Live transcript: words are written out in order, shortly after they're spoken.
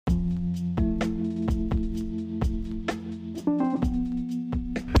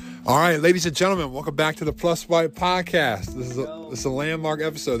All right, ladies and gentlemen, welcome back to the Plus White Podcast. This is a landmark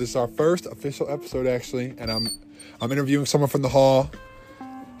episode. This is our first official episode, actually, and I'm interviewing someone from the hall.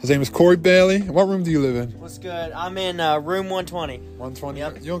 His name is Corey Bailey. What room do you live in? What's good? I'm in room 120. 120?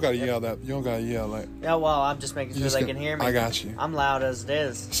 Yep. You don't gotta yell that. You don't gotta yell like. Yeah, well, I'm just making sure they can hear me. I got you. I'm loud as it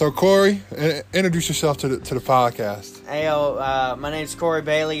is. So, Corey, introduce yourself to the podcast. Hey, my name's Corey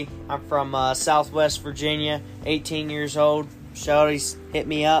Bailey. I'm from Southwest Virginia, 18 years old. Shawty's hit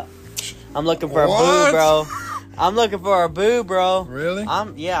me up. I'm looking for a boo, bro. I'm looking for a boo, bro. Really? I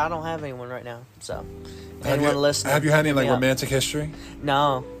don't have anyone right now, so anyone listening. Have you had any romantic history?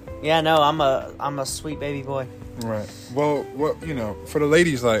 No. Yeah, no. I'm a sweet baby boy. Right. Well, for the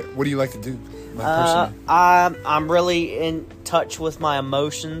ladies, what do you like to do? Personally? I'm really in touch with my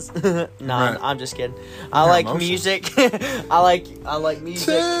emotions. No, right. I'm just kidding. I like music. I like music.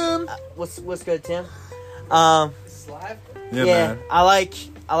 Tim. What's good, Tim? Yeah, man. I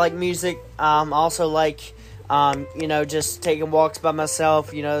like music. Also like, just taking walks by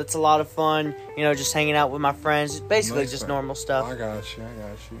myself. It's a lot of fun. Just hanging out with my friends. It's basically just normal stuff. I got you.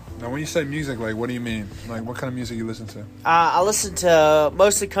 Now, when you say music, what do you mean? What kind of music you listen to? I listen to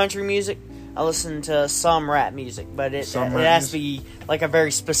mostly country music. I listen to some rap music, but it has to be a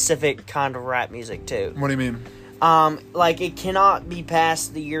very specific kind of rap music too. What do you mean? It cannot be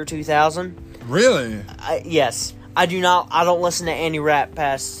past the year 2000. Really? Yes. I don't listen to any rap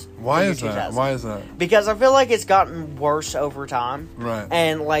past Why is that? Because I feel like it's gotten worse over time. Right.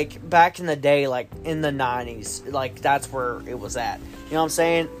 And, back in the day, in the 90s, that's where it was at. You know what I'm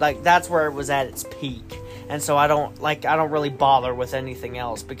saying? That's where it was at its peak. And so I don't really bother with anything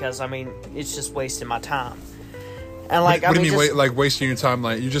else because, it's just wasting my time. And, what do you mean, wasting your time?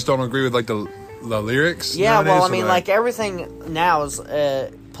 You just don't agree with, the lyrics? Yeah, nowadays, well, everything now is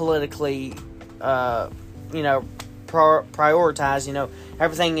politically, prioritize.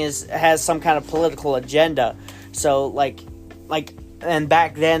 Everything has some kind of political agenda. So and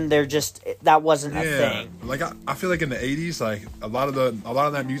back then that wasn't a thing. I feel like in the 80s, a lot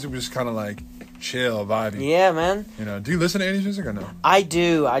of that music was just kind of chill, vibing. Yeah, man. Do you listen to 80s music or no? I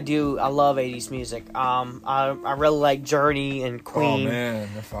do. I love 80s music. I really like Journey and Queen. Oh man,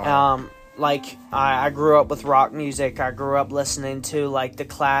 they're fire. I grew up with rock music. I grew up listening to the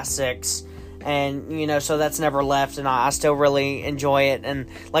classics. And, so that's never left, and I still really enjoy it. And,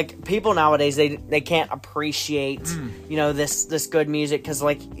 people nowadays, they can't appreciate, this good music, because,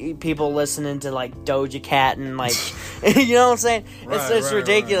 people listening to, Doja Cat and, you know what I'm saying? It's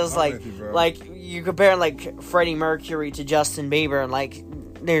ridiculous. Right. You compare, Freddie Mercury to Justin Bieber, and,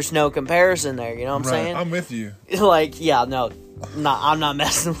 there's no comparison there, you know what I'm saying? I'm with you. I'm not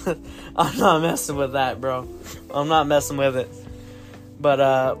messing with that, bro. I'm not messing with it.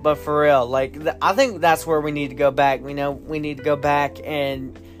 But for real, I think that's where we need to go back. We need to go back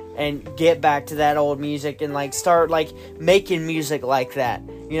and get back to that old music and start making music like that.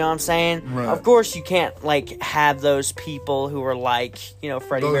 You know what I'm saying? Right. Of course, you can't have those people who are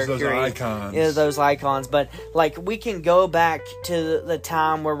Freddie Mercury, those icons. Those icons. But we can go back to the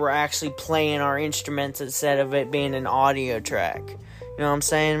time where we're actually playing our instruments instead of it being an audio track. You know what I'm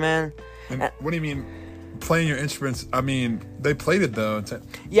saying, man? And what do you mean? Playing your instruments, they played it though.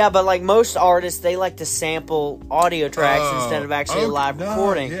 Yeah, but most artists, they like to sample audio tracks instead of actually live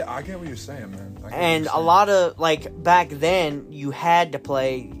recording. Yeah, I get what you're saying, man. And a lot of back then, you had to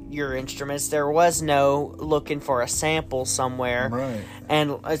play your instruments. There was no looking for a sample somewhere. Right.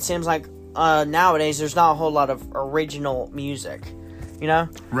 And it seems nowadays there's not a whole lot of original music,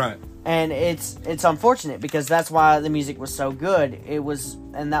 Right. And it's unfortunate because that's why the music was so good.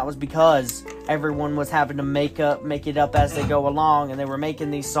 And that was because everyone was having to make it up as they go along, and they were making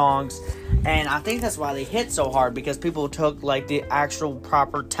these songs. And I think that's why they hit so hard, because people took the actual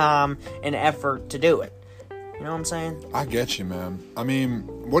proper time and effort to do it. You know what I'm saying? I get you, man.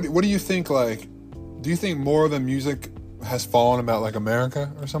 What do you think? Do you think more of the music has fallen about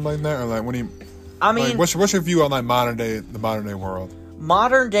America or something like that, or what do you? What's your view on the modern day world?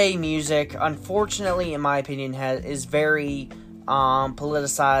 Modern day music, unfortunately, in my opinion, is very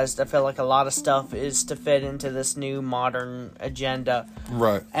politicized. I feel like a lot of stuff is to fit into this new modern agenda.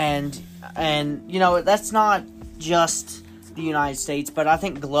 Right. And that's not just the United States, but I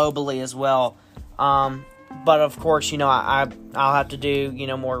think globally as well. But of course, I'll have to do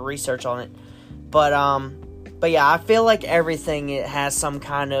more research on it. But yeah, I feel like everything it has some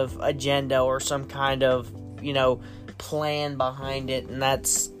kind of agenda or some kind of plan behind it, and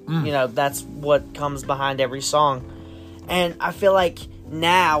that's that's what comes behind every song. And I feel like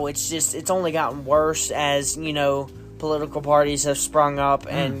now it's only gotten worse as political parties have sprung up,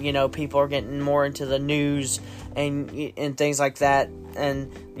 and people are getting more into the news and things like that, and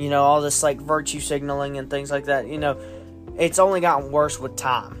all this like virtue signaling and things like that. It's only gotten worse with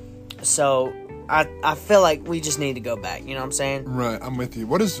time. So I feel like we just need to go back. You know what I'm saying? Right, I'm with you.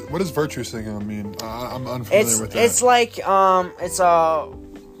 What does virtue signaling mean? I'm unfamiliar with that. It's like it's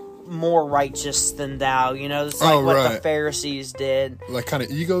more righteous than thou. It's like what the Pharisees did. Like kind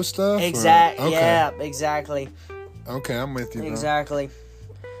of ego stuff? Exactly. Okay. Yeah, exactly. Okay, I'm with you, bro. Exactly.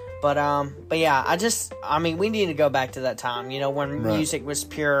 But yeah, we need to go back to that time, when music was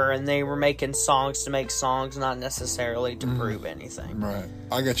pure and they were making songs to make songs, not necessarily to prove anything. Right.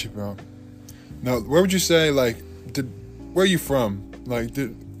 I got you, bro. Now, where would you say, like, where are you from? Like,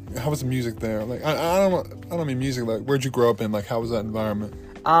 how was the music there? Like, I don't mean music, like, where'd you grow up in? Like, how was that environment?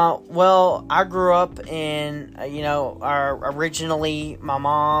 Well, I grew up in, originally my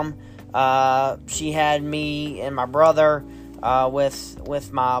mom, she had me and my brother,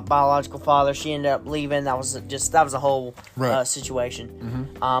 with my biological father. She ended up leaving. That was a whole situation.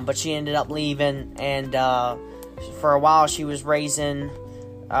 Mm-hmm. But she ended up leaving, and for a while she was raising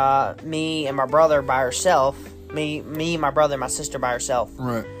me and my brother by herself. Me, my brother, and my sister by herself.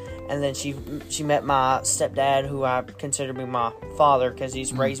 Right. And then she met my stepdad, who I consider to be my father, because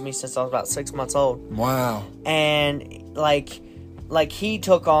he's raised me since I was about 6 months old. Wow. And like he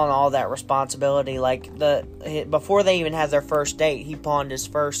took on all that responsibility. Like before they even had their first date, he pawned his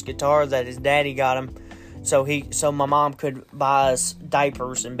first guitar that his daddy got him, so my mom could buy us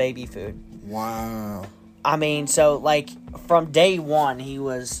diapers and baby food. Wow. I mean, so like from day one, it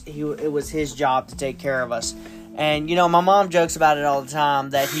was his job to take care of us. And my mom jokes about it all the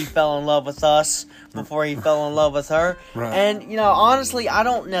time, that he fell in love with us before he fell in love with her. Right. And honestly, I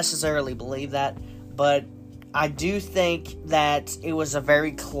don't necessarily believe that, but I do think that it was a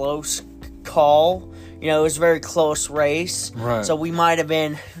very close call. It was a very close race. Right. So we might have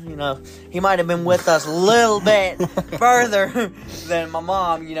been, he might have been with us a little bit further than my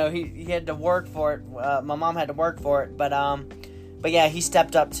mom. He had to work for it. My mom had to work for it. But yeah, he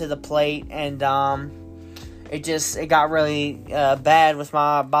stepped up to the plate, and it got really bad with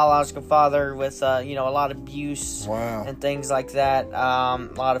my biological father, with a lot of abuse. Wow. And things like that. A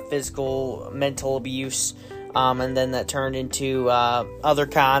lot of physical, mental abuse. And then that turned into other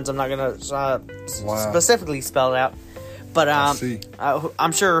kinds. I'm not going to specifically spell it out. But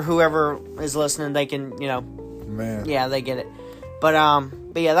I'm sure whoever is listening, they can, Man. Yeah, they get it. But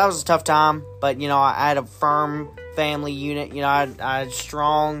yeah, that was a tough time. But, I had a firm family unit. I had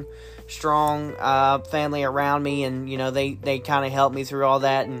strong family around me. And, they kind of helped me through all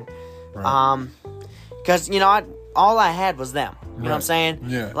that. And because, all I had was them. You know what I'm saying?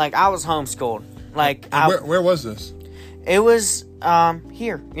 Yeah. Like, I was homeschooled. Like, where was this? It was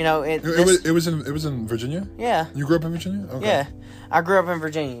here. It was in Virginia. Yeah. You grew up in Virginia? Okay. Yeah, I grew up in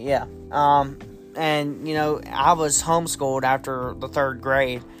Virginia. Yeah. And I was homeschooled after the 3rd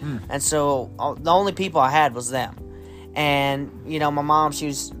grade, and so the only people I had was them. And my mom, she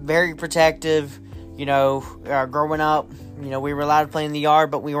was very protective. Growing up, we were allowed to play in the yard,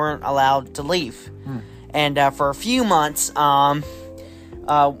 but we weren't allowed to leave. And for a few months,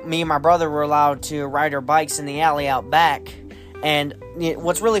 me and my brother were allowed to ride our bikes in the alley out back. And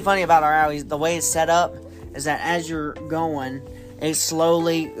what's really funny about our alley, the way it's set up, is that as you're going, it's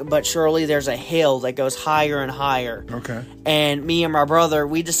slowly but surely there's a hill that goes higher and higher. Okay. And me and my brother,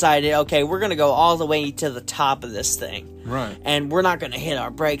 we decided, okay, we're going to go all the way to the top of this thing. Right. And we're not going to hit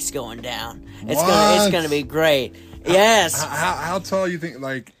our brakes going down. It's going to be great. Yes. How tall you think,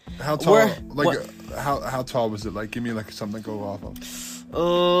 like, how tall, how tall was it? Like, give me, like, something to go off of.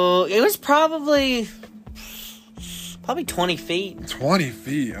 It was probably 20 feet. 20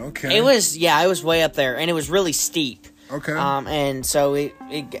 feet, okay. It was way up there, and it was really steep. Okay. And so it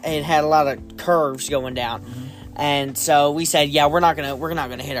had a lot of curves going down. And so we said, yeah, we're not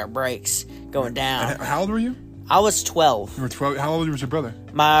gonna hit our brakes going down. And how old were you? I was 12. You were 12. How old was your brother?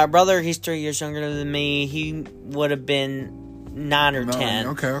 My brother, he's 3 years younger than me. He would have been 9 or 10.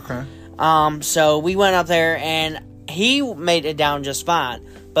 Okay. So we went up there, and he made it down just fine.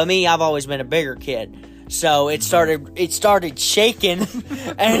 But me, I've always been a bigger kid. So it started shaking,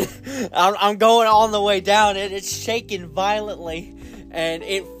 and I'm going on the way down. It's shaking violently, and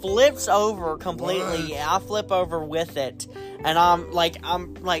it flips over completely. I flip over with it, and I'm like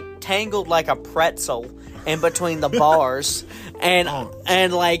tangled like a pretzel in between the bars, and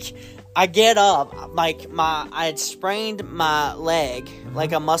like I get up, like I had sprained my leg,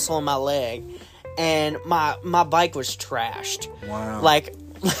 like a muscle in my leg, and my bike was trashed. Wow. Like.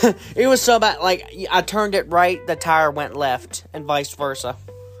 It was so bad. Like, I turned it right, the tire went left, and vice versa.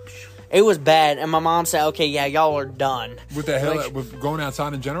 It was bad, and my mom said, "Okay, yeah, y'all are done." With the hell, Like, with going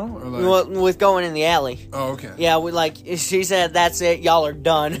outside in general, or like? with going in the alley. Oh, okay. Yeah, she said, "That's it, y'all are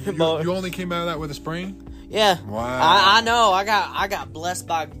done." You only came out of that with a sprain? Yeah. Wow. I know. I got blessed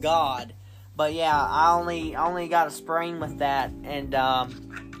by God, but yeah, I only got a sprain with that, and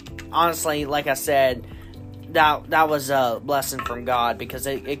honestly, like I said, that was a blessing from God because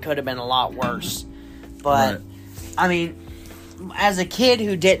it could have been a lot worse. But right. I mean, as a kid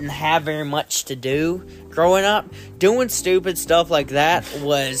who didn't have very much to do growing up, doing stupid stuff like that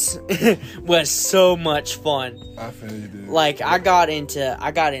was so much fun. I feel you, dude. Like I got into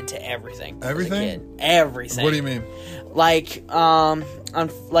everything. Everything? As a kid. Everything. What do you mean? Like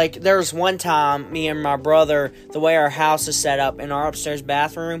like there was one time me and my brother, the way our house is set up in our upstairs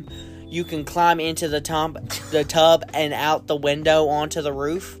bathroom, you can climb into the tub and out the window onto the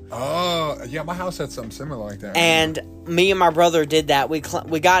roof. Oh, yeah, my house had something similar like that. And me and my brother did that. We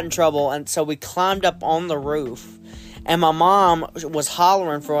got in trouble, and so we climbed up on the roof. And my mom was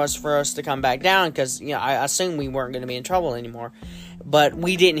hollering for us to come back down because, I assumed we weren't going to be in trouble anymore. But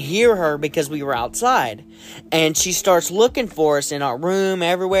we didn't hear her because we were outside. And she starts looking for us in our room,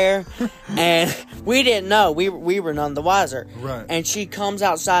 everywhere. And we didn't know. We were none the wiser. Right. And she comes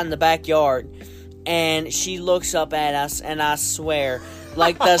outside in the backyard, and she looks up at us, and I swear,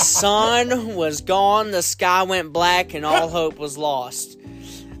 like the sun was gone, the sky went black, and all hope was lost.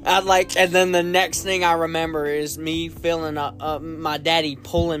 And then the next thing I remember is me feeling my daddy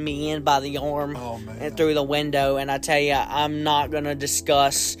pulling me in by the arm and through the window. And I tell you, I'm not going to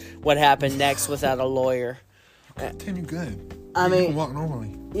discuss what happened next without a lawyer. Damn, you good. I mean, you can walk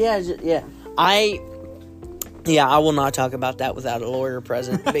normally. Yeah. I will not talk about that without a lawyer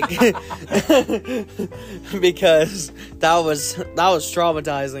present because that was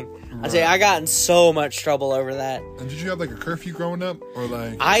traumatizing. Right. I tell you, I got in so much trouble over that. And did you have like a curfew growing up, or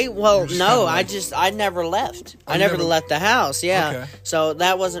like? I never left. I never left the house. Yeah, okay. So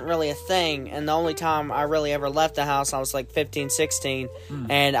that wasn't really a thing. And the only time I really ever left the house, I was like 15, 16,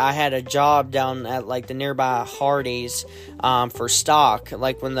 and I had a job down at like the nearby Hardee's for stock,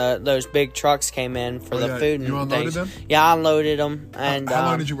 like when those big trucks came in for the food and you unloaded things. them? Yeah, I unloaded them. And how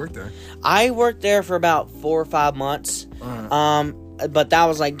long did you work there? I worked there for about 4 or 5 months. But that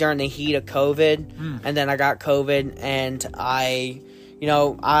was like during the heat of COVID, and then I got COVID, and I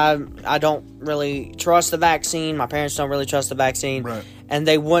don't really trust the vaccine. My parents don't really trust the vaccine, right. And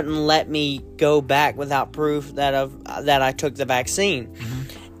they wouldn't let me go back without proof that I took the vaccine. Mm-hmm.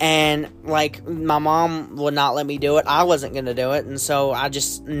 And like my mom would not let me do it. I wasn't going to do it, and so I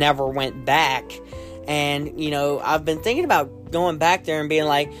just never went back. And I've been thinking about going back there and being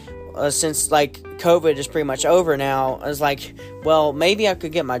like, since like COVID is pretty much over now, I was like, well, maybe I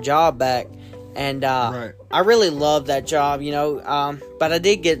could get my job back. And right. I really love that job, but I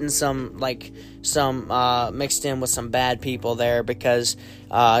did get in some mixed in with some bad people there because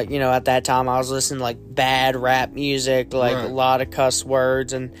at that time I was listening to like bad rap music, like right. a lot of cuss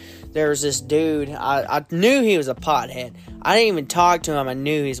words, and there was this dude, I knew he was a pothead. I didn't even talk to him. I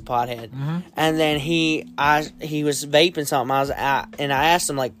knew he's a pothead. Mm-hmm. And then he was vaping something. And I asked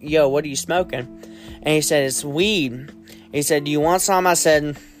him, like, yo, what are you smoking? And he said, it's weed. He said, do you want some? I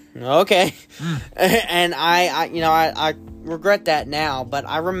said, okay. And I regret that now, but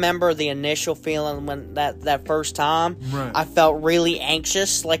I remember the initial feeling when that first time. Right. I felt really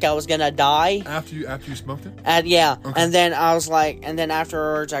anxious, like I was gonna die. After you smoked it? Yeah. Okay. And then I was like, and then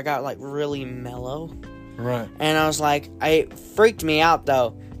afterwards I got like really mellow. Right. And I was like, it freaked me out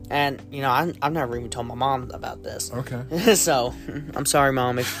though. And, I've never even told my mom about this. Okay. So, I'm sorry,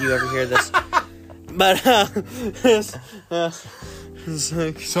 Mom, if you ever hear this. But,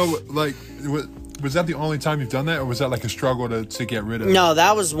 So, like, was that the only time you've done that, or was that like a struggle to get rid of it? No,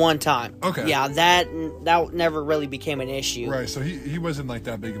 that was one time. Okay. Yeah, that never really became an issue. Right, so he wasn't like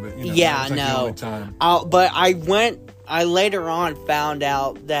that big of a, yeah, that was like no. the only time. But I later on found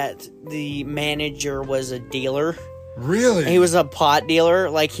out that the manager was a dealer. Really? He was a pot dealer,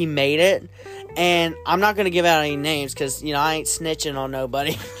 like he made it. And I'm not going to give out any names because, I ain't snitching on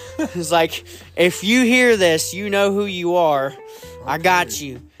nobody. It's like, if you hear this, you know who you are. Okay. I got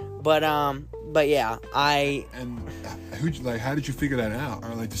you. But yeah, And how did you figure that out?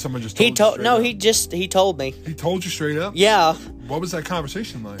 Or like, did someone just he told me. He told you straight up? Yeah. What was that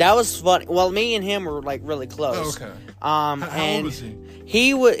conversation like? That was funny. Well, me and him were like really close. Oh, okay. How old was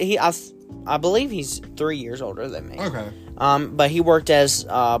he? I believe he's 3 years older than me. Okay. But he worked as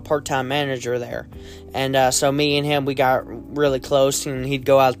part-time manager there. And so me and him, we got really close, and he'd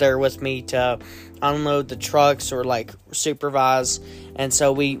go out there with me to unload the trucks or like supervise. And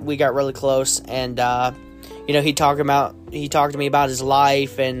so we got really close, and he talked to me about his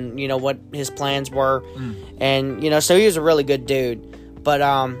life and, what his plans were. And, so he was a really good dude.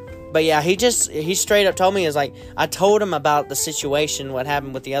 But yeah, he straight up told me, I told him about the situation, what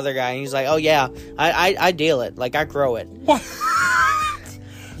happened with the other guy. And he's like, oh yeah, I deal it. Like, I grow it. What?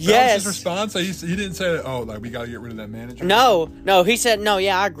 Yes. That was his response? So he didn't say, we got to get rid of that manager? No, he said, no,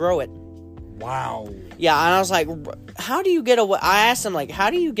 yeah, I grow it. Wow. Yeah, and I was like, how do you get away? I asked him, how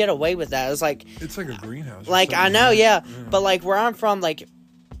do you get away with that? It was like... It's like a greenhouse. I know, yeah. But, where I'm from,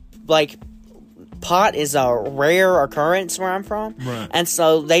 pot is a rare occurrence where I'm from. Right. And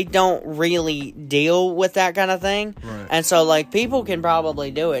so they don't really deal with that kind of thing. Right. And so, people can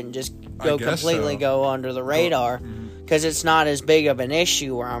probably do it and just go under the radar. Because it's not as big of an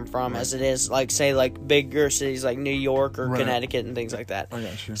issue where I'm from as it is, bigger cities like New York or Connecticut and things like that. I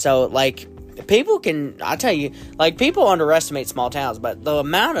got you. So, people can, I tell you, people underestimate small towns, but the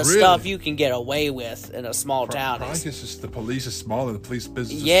amount of stuff you can get away with in a small town is... Just the police is smaller, the police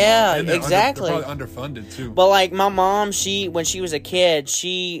business is yeah, smaller. exactly. They're probably underfunded, too. But, my mom, when she was a kid,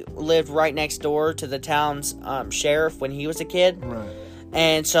 she lived right next door to the town's sheriff when he was a kid. Right.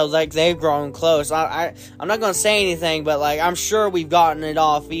 And so, they've grown close. I'm not going to say anything, but, I'm sure we've gotten it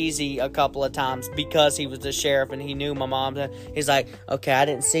off easy a couple of times because he was the sheriff and he knew my mom. He's like, okay, I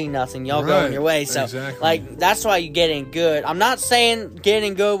didn't see nothing. Y'all go on your way. So, exactly. That's why you get in good. I'm not saying get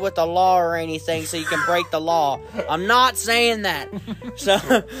in good with the law or anything so you can break the law. I'm not saying that. So,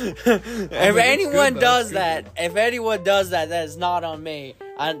 if anyone does that, that is not on me.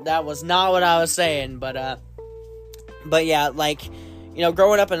 That was not what I was saying. But yeah,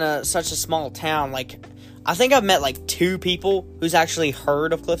 growing up in such a small town, I think I've met, 2 people who's actually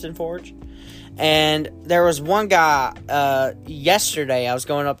heard of Clifton Forge. And there was one guy, yesterday, I was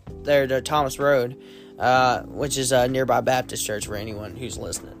going up there to Thomas Road, which is a nearby Baptist church for anyone who's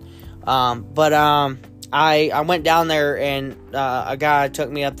listening. I went down there, and a guy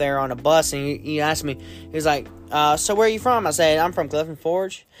took me up there on a bus, and he asked me, he was like, so where are you from? I said, I'm from Clifton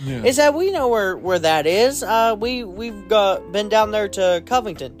Forge. Yeah. He said, we know where that is. We've been down there to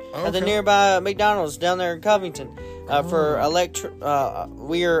Covington, at the nearby McDonald's down there in Covington, for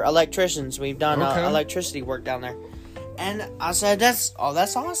we're electricians. We've done electricity work down there. And I said, that's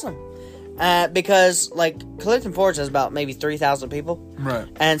awesome. Because Clifton Forge has about maybe 3,000 people, right?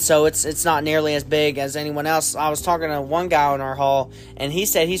 And so it's not nearly as big as anyone else. I was talking to one guy in our hall, and he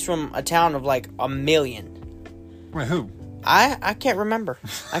said he's from a town of 1 million. Wait, who? I can't remember.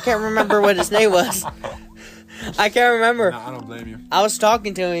 I can't remember what his name was. I can't remember. Nah, I don't blame you. I was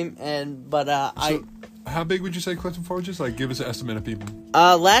talking to him, so how big would you say Clifton Forge is? Give us an estimate of people.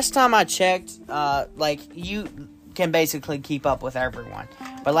 Last time I checked, you can basically keep up with everyone.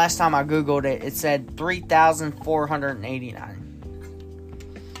 But last time I Googled it, it said 3,489.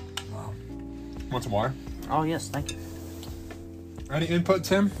 Wow. Want some water? Oh, yes, thank you. Any input,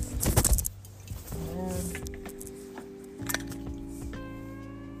 Tim?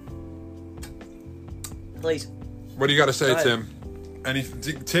 Please. What do you got to say, Tim?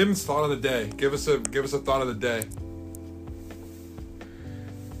 Tim's thought of the day. Give us a thought of the day.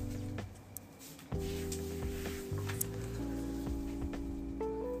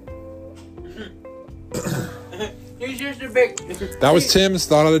 He's just a bit... That was Tim's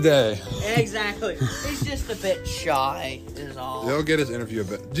thought of the day. Exactly. He's just a bit shy, is all. He'll get his interview a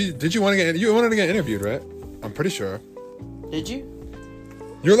bit. Did you want to get... You wanted to get interviewed, right? I'm pretty sure. Did you?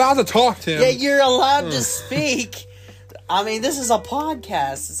 You're allowed to talk, Tim. Yeah, you're allowed to speak. I mean, this is a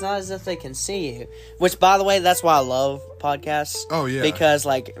podcast. It's not as if they can see you. Which, by the way, that's why I love podcasts. Oh, yeah. Because,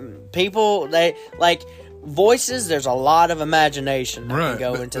 people, voices, there's a lot of imagination that can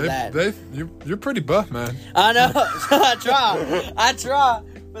go into that. You're pretty buff, man. I know. I try.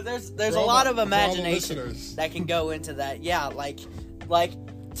 But there's a lot of imagination that can go into that. Yeah,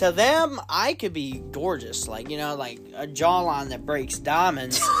 to them, I could be gorgeous. A jawline that breaks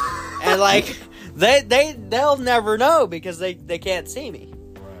diamonds. And, they'll never know because they can't see me.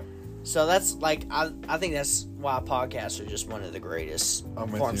 So that's I think that's why podcasts are just one of the greatest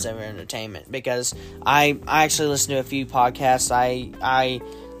forms of entertainment, because I actually listen to a few podcasts. I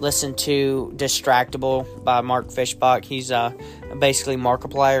listen to Distractable by Mark Fishbach. He's basically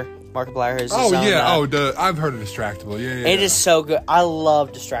Markiplier. Markiplier has his own, I've heard of Distractable. Yeah. It is so good. I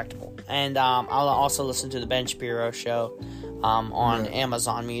love Distractable. And I'll also listen to the Ben Shapiro show on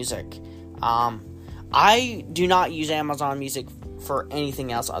Amazon Music. I do not use Amazon Music for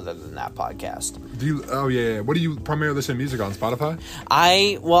anything else other than that podcast. What do you primarily listen to music on? Spotify?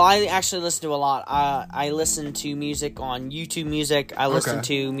 I actually listen to a lot. I listen to music on YouTube Music. I listen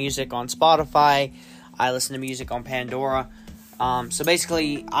to music on Spotify. I listen to music on Pandora. So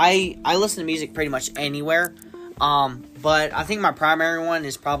basically, I listen to music pretty much anywhere. But I think my primary one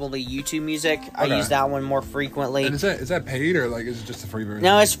is probably YouTube Music. I use that one more frequently. And is that paid or like is it just a free version?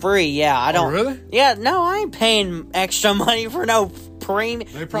 No, it's free. Yeah, I don't. Oh, really? Yeah, no, I ain't paying extra money for no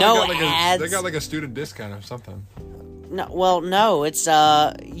premium. They probably no got like ads. They got like a student discount or something. No, it's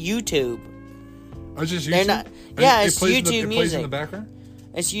YouTube. Oh, it's just YouTube. They're not. Yeah, it's YouTube It plays Music. in the background.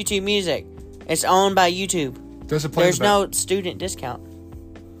 It's YouTube Music. It's owned by YouTube. Does it play? There's no student discount.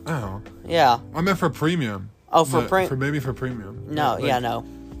 Oh. Yeah. I meant for premium. Oh, for premium. Maybe for premium. No, like, yeah, no.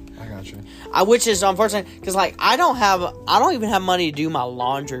 I got you. Which is unfortunate because like I don't even have money to do my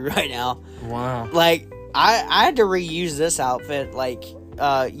laundry right now. Wow. Like I had to reuse this outfit like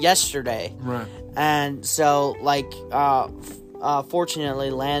yesterday. Right. And so like fortunately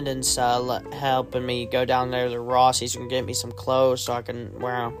Landon's helping me go down there to Rossi's and get me some clothes so I can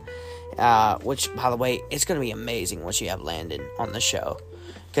wear them. Which by the way, it's gonna be amazing once you have Landon on the show.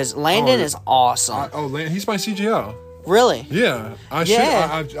 Because Landon is awesome. He's my CGO. Really? Yeah. I'm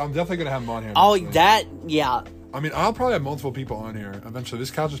definitely going to have him on here. Oh, eventually. yeah. I mean, I'll probably have multiple people on here eventually. This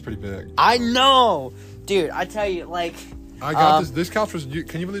couch is pretty big. I know. Dude, I tell you, like... I got this. This couch was...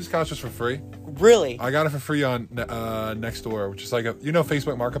 Can you believe this couch was for free? Really? I got it for free on Nextdoor, which is like a... You know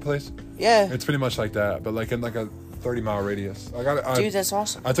Facebook Marketplace? Yeah. It's pretty much like that, but like in like a 30-mile radius. I got it. Dude, that's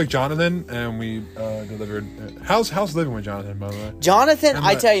awesome. I took Jonathan and we delivered. How's living with Jonathan, by the way? Jonathan,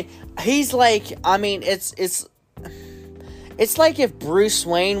 I tell you, he's like. I mean, it's like if Bruce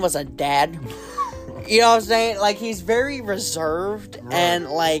Wayne was a dad. You know what I'm saying? Like he's very reserved and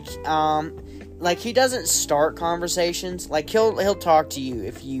like he doesn't start conversations. Like he'll talk to you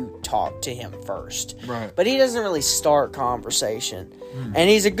if you talk to him first. Right. But he doesn't really start conversation. And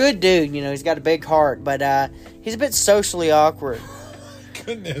he's a good dude, you know, he's got a big heart, but he's a bit socially awkward.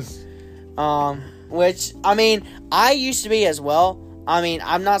 Goodness. Which I mean, I used to be as well. I mean,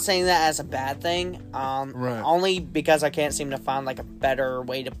 I'm not saying that as a bad thing. Right. Only because I can't seem to find like a better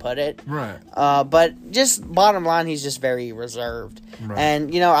way to put it. Right. But just bottom line, he's just very reserved. Right.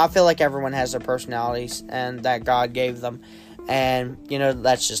 And, you know, I feel like everyone has their personalities and that God gave them. And, you know,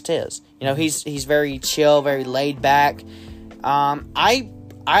 that's just his. You know, he's very chill, very laid back. I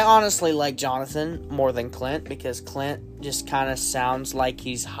honestly like Jonathan more than Clint because Clint just kind of sounds like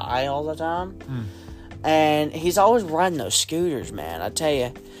he's high all the time. And he's always riding those scooters, man, I tell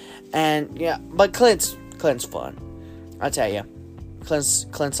you. And, yeah, but Clint's fun. I tell you.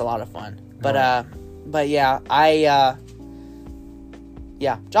 Clint's a lot of fun. But yeah,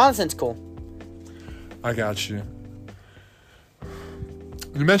 yeah, Jonathan's cool. I got you.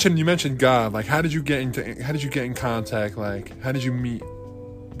 You mentioned God. Like, how did you get in contact? Like, how did you meet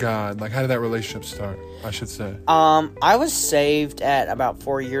God? Like, how did that relationship start? I should say. I was saved at about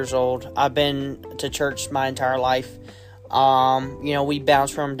 4 years old. I've been to church my entire life. You know, we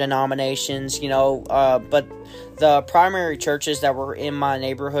bounced from denominations, you know, but the primary churches that were in my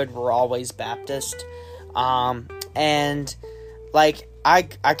neighborhood were always Baptist. And like, I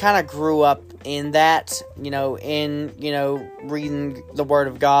kind of grew up in that, you know, reading the Word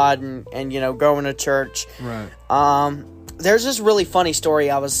of God and, you know, going to church. Right. There's this really funny story.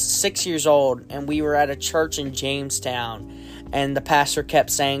 I was 6 years old, and we were at a church in Jamestown, and the pastor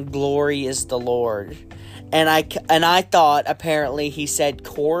kept saying, "Glory is the Lord." And I thought, apparently, he said,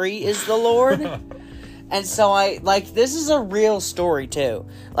 "Corey is the Lord." And so this is a real story, too.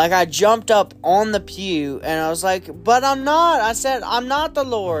 Like, I jumped up on the pew, and I was like, "But I'm not." I said, "I'm not the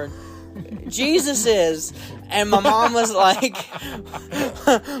Lord. Jesus is." And my mom was like,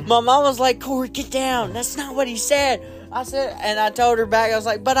 "Corey, get down. That's not what he said." I said, and I told her back, I was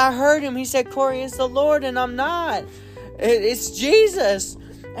like, "But I heard him. He said, Corey is the Lord, and I'm not. It's Jesus."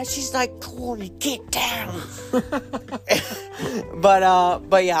 And she's like, "Corey, get down."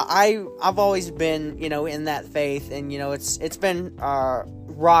 But yeah, I've always been, you know, in that faith, and, you know, it's been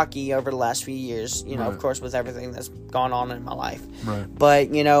rocky over the last few years, you know, right. Of course, with everything that's gone on in my life. Right.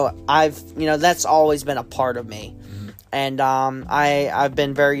 But, you know, that's always been a part of me. And I've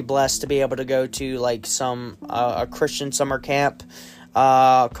been very blessed to be able to go to like a Christian summer camp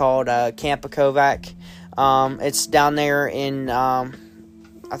called Camp Kovac. It's down there in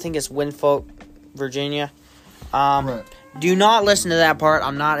I think it's Winfolk, Virginia. Right. Do not listen to that part.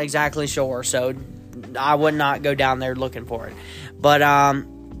 I'm not exactly sure, so I would not go down there looking for it. But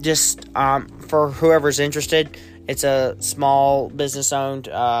just for whoever's interested, it's a small business owned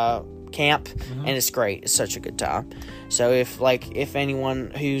camp, and it's great. It's such a good time. So if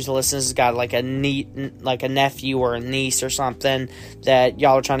anyone who's listening has got like a nephew or a niece or something that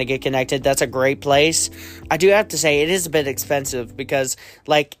y'all are trying to get connected, that's a great place. I do have to say it is a bit expensive because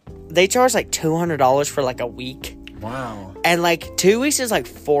like they charge like $200 for like a week. Wow. And, like, 2 weeks is, like,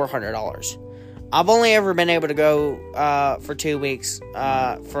 $400. I've only ever been able to go for 2 weeks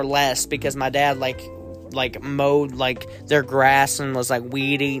for less because my dad, like mowed, like, their grass and was, like,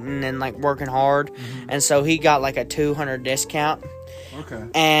 weed eating and, like, working hard. Mm-hmm. And so he got, like, a $200 discount. Okay.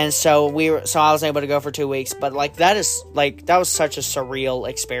 And so I was able to go for 2 weeks. But, like, that was such a surreal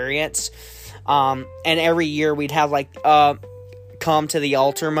experience. And every year we'd have, like, come to the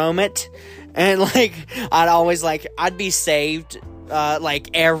altar moment. And, like, I'd be saved, like,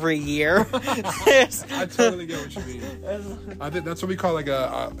 every year. I totally get what you mean. I think that's what we call, like,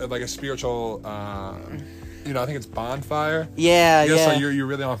 a spiritual, I think it's bonfire. Yeah, yeah. yeah. So you're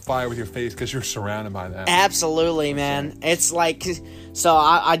really on fire with your face because you're surrounded by that. Absolutely, man. It's like, so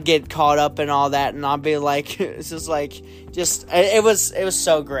I'd get caught up in all that, and I'd be like, it's just like, it was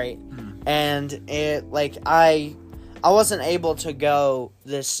so great. And it, like, I wasn't able to go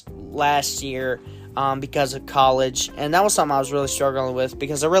this last year because of college, and that was something I was really struggling with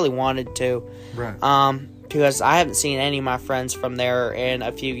because I really wanted to. Right. Because I haven't seen any of my friends from there in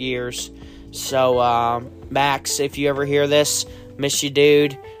a few years. So, Max, if you ever hear this, miss you,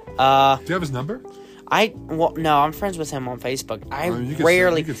 dude. Do you have his number? No, I'm friends with him on Facebook.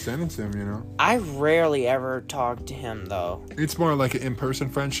 You could send it to him, I rarely ever talk to him, though. It's more like an in-person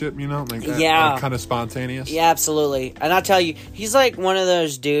friendship, like that. Yeah. Like kind of spontaneous. Yeah, absolutely. And I tell you, he's like one of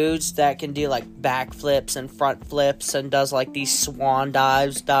those dudes that can do like backflips and front flips and does like these swan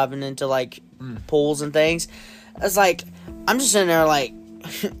dives, diving into like pools and things. It's like, I'm just sitting there like,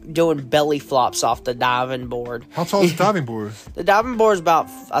 doing belly flops off the diving board. How tall is the diving board? The diving board is about,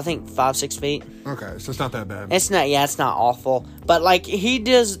 I think, 5-6 feet. Okay, so it's not that bad. It's not awful. But like he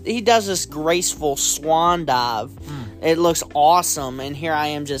does this graceful swan dive. It looks awesome, and here I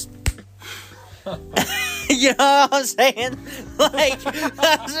am just you know what I'm saying? Like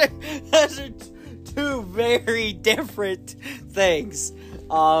those are two very different things.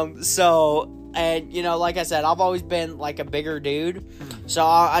 And, like I said, I've always been, like, a bigger dude. So,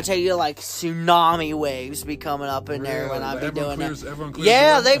 I tell you, like, tsunami waves be coming up in there when I be doing that.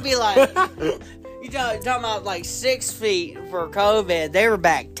 Yeah, they'd be like, you talking about, like, 6 feet for COVID. They were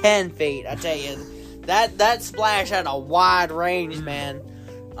back 10 feet, I tell you. That splash had a wide range, man.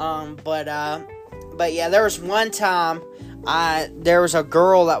 But yeah, there was one time, there was a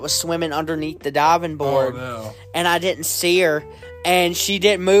girl that was swimming underneath the diving board. Oh, no. And I didn't see her. And she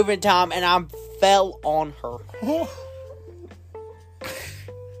didn't move in time, and I fell on her.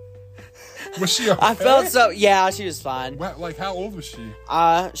 Was she okay? I felt so... Yeah, she was fine. Like, how old was she?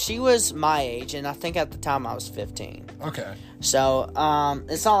 She was my age, and I think at the time I was 15. Okay. So,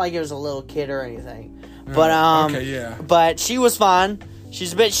 it's not like it was a little kid or anything. But, okay, yeah. But she was fine.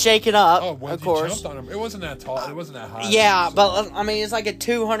 She's a bit shaken up, of course. Jumped on her. It wasn't that tall. It wasn't that high. Yeah, but, I mean, it's like a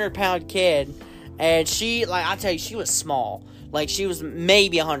 200-pound kid. And she, like, I tell you, she was small. Like, she was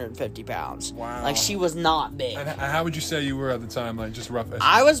maybe 150 pounds. Wow. Like, she was not big. And how would you say you were at the time? Like, just rough estimate?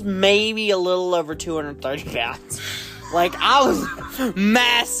 I was maybe a little over 230 pounds. Like, I was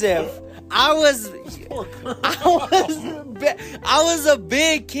massive. I was a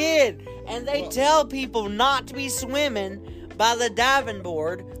big kid. And they tell people not to be swimming by the diving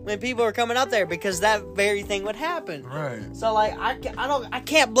board when people are coming up there because that very thing would happen. Right. So, like, I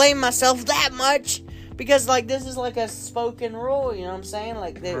can't blame myself that much. Because, like, this is, like, a spoken rule, you know what I'm saying?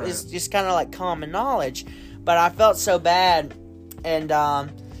 Like, it's just kind of, like, common knowledge. But I felt so bad. And,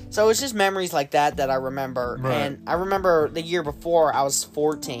 so it's just memories like that I remember. Right. And I remember the year before, I was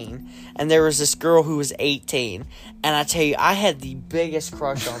 14. And there was this girl who was 18. And I tell you, I had the biggest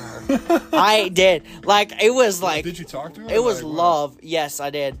crush on her. I did. Like, it was, like... Did you talk to her? It was love. Yes, I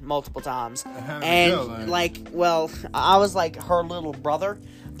did. Multiple times. And, I was, like, her little brother.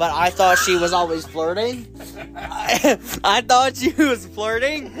 But I thought she was always flirting. I thought she was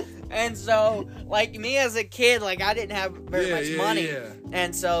flirting. And so, like, me as a kid, like, I didn't have very much money. Yeah.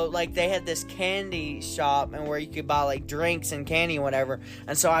 And so, like, they had this candy shop and where you could buy, like, drinks and candy and whatever.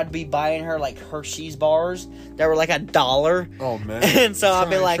 And so I'd be buying her, like, Hershey's bars that were, like, $1. Oh, man. And so I'd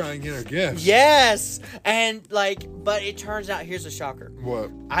be like... Try and get her gifts. Yes! And, like, but it turns out, here's a shocker. What?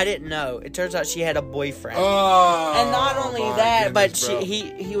 I didn't know. It turns out she had a boyfriend. Oh! And not only that, goodness, but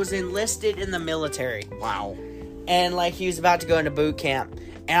he was enlisted in the military. Wow. And, like, he was about to go into boot camp.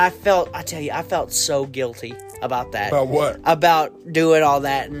 And I felt so guilty about that. About what? About doing all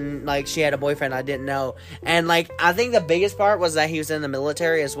that. And, like, she had a boyfriend I didn't know. And, like, I think the biggest part was that he was in the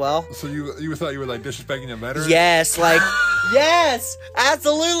military as well. So you thought you were, like, disrespecting a veteran? Yes, like, yes,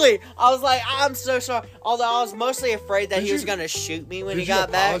 absolutely. I was like, I'm so sorry. Although I was mostly afraid that he was going to shoot me when he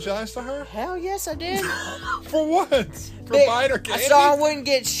got back. Did you apologize to her? Hell yes, I did. For what? For buying her candy? So I wouldn't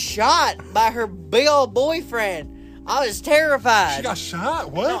get shot by her big old boyfriend. I was terrified. She got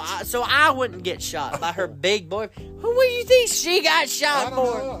shot? What? No, so I wouldn't get shot by her big boy. Who do you think she got shot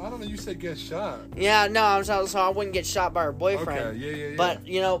for? I don't know. You said get shot. Yeah, no, so I wouldn't get shot by her boyfriend. Okay, yeah. But,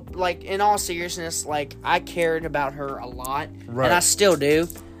 you know, like, in all seriousness, like, I cared about her a lot. Right. And I still do.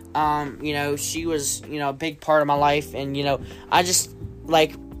 You know, she was, you know, a big part of my life. And, you know, I just,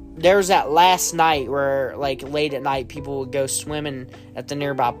 like, there was that last night where, like, late at night, people would go swimming at the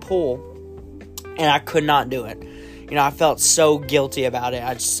nearby pool. And I could not do it. You know, I felt so guilty about it.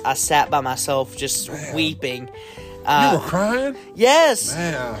 I sat by myself just weeping. You were crying? Yes.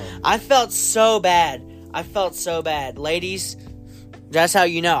 Man. I felt so bad. Ladies, that's how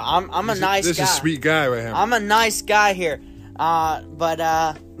you know. I'm a nice guy. This is a sweet guy right here. I'm a nice guy here. I'm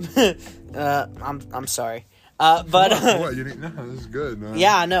sorry. But what? You didn't know. This is good, man.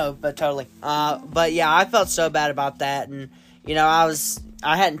 Yeah, I know, but totally. But yeah, I felt so bad about that, and you know,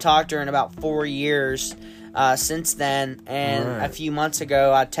 I hadn't talked to her in about 4 years. Since then, and right. A few months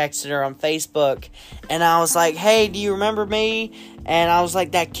ago, I texted her on Facebook, and I was like, "Hey, do you remember me?" And I was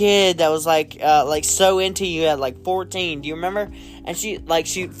like, "That kid that was like so into you at like 14. Do you remember?" And for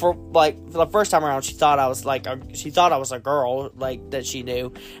the first time around, she thought I was a girl like that she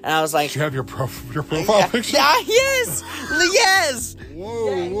knew, and I was like, "Did you have your profile picture?" Yes.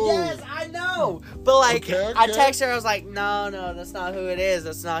 Whoa. Yes, I know. But like, okay. I texted her. I was like, "No, that's not who it is.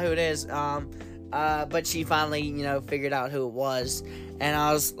 That's not who it is." But she finally, you know, figured out who it was. And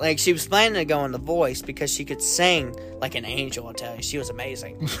I was like, she was planning to go in The Voice because she could sing like an angel, I'll tell you. She was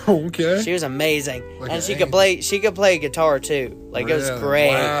amazing. Okay. She was amazing. Like and she could play guitar too. Like, it was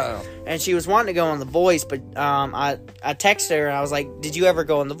great. Wow. And she was wanting to go on The Voice, but I texted her and I was like, "Did you ever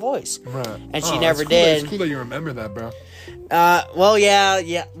go on The Voice?" Right. And she never did. It's cool that you remember that, bro. Well,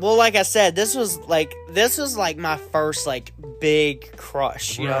 yeah. Well, like I said, this was like my first like big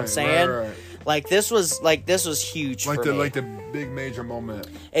crush. You know what I'm saying? Right. Like this was huge for me. Like the big major moment.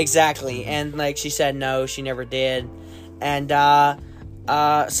 Exactly. And like she said no, she never did. And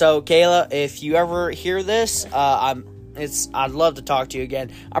so Kayla, if you ever hear this, I'd love to talk to you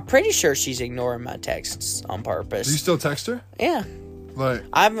again. I'm pretty sure she's ignoring my texts on purpose. Do you still text her? Yeah. Like,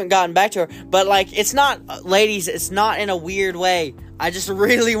 I haven't gotten back to her, but like it's not, ladies, it's not in a weird way. I just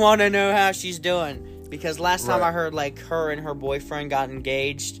really want to know how she's doing, because last time I heard, like, her and her boyfriend got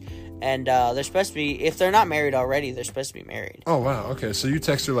engaged. And they're supposed to be, if they're not married already, they're supposed to be married. Oh, wow. Okay. So you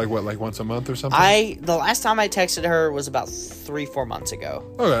text her, like, what, like once a month or something? The last time I texted her was about 3-4 months ago.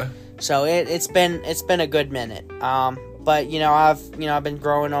 Okay. So it's been a good minute. But, you know, I've been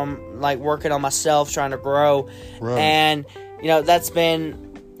growing on, like, working on myself, trying to grow. Right. And, you know, that's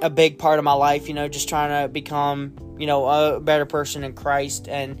been a big part of my life, you know, just trying to become, you know, a better person in Christ.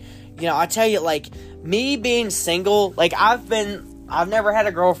 And, you know, I tell you, like, me being single, like, I've never had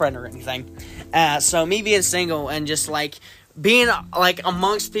a girlfriend or anything. So me being single and just, like, being, like,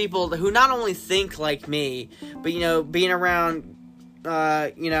 amongst people who not only think like me, but, you know, being around,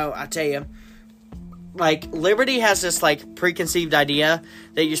 you know, I tell you, like, Liberty has this, like, preconceived idea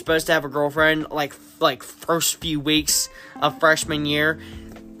that you're supposed to have a girlfriend, like first few weeks of freshman year,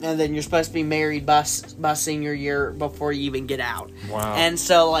 and then you're supposed to be married by senior year before you even get out. Wow. And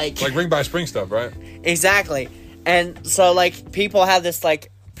so, like ring by spring stuff, right? Exactly. And so, like, people have this,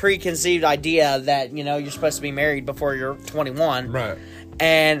 like, preconceived idea that, you know, you're supposed to be married before you're 21. Right.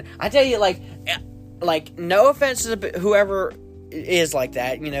 And I tell you, like, no offense to whoever is like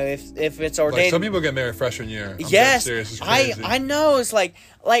that, you know, if it's ordained. Like, some people get married freshman year. Yes. Serious. It's crazy. I know. It's like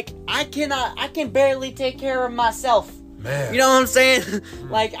I can barely take care of myself. Man. You know what I'm saying?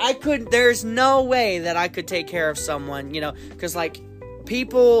 Like, there's no way that I could take care of someone, you know, because, like,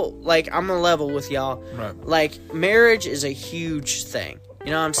 people, like, I'm gonna level with y'all. Right. Like, marriage is a huge thing.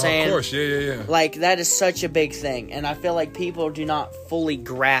 You know what I'm saying? Of course, yeah. Like, that is such a big thing. And I feel like people do not fully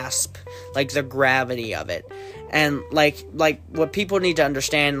grasp, like, the gravity of it. And, like what people need to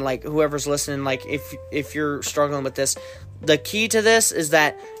understand, like, whoever's listening, like, if you're struggling with this, the key to this is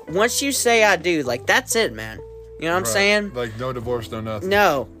that once you say I do, like, that's it, man. You know what I'm saying? Like, no divorce, no nothing.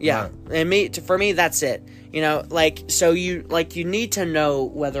 No, yeah. Right. And for me, that's it. You know, like, so you need to know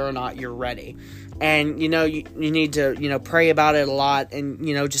whether or not you're ready. And, you know, you need to, you know, pray about it a lot and,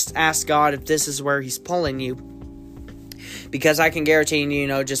 you know, just ask God if this is where He's pulling you. Because I can guarantee you, you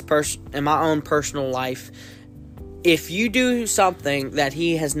know, just in my own personal life, if you do something that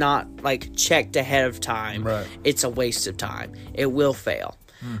He has not, like, checked ahead of time, it's a waste of time. It will fail.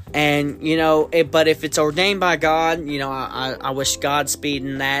 And, you know, but if it's ordained by God, you know, I wish Godspeed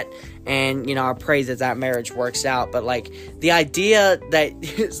in that. And, you know, I pray that marriage works out. But, like, the idea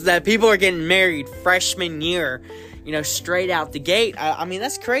that people are getting married freshman year, you know, straight out the gate, I mean,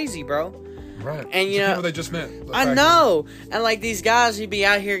 that's crazy, bro. Right. And, you know, people they just met. I know. And, like, these guys who be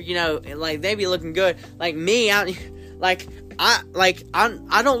out here, you know, like, they be looking good. Like, me, out like,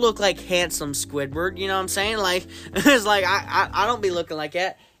 I don't look like handsome Squidward, you know what I'm saying? Like, it's like, I don't be looking like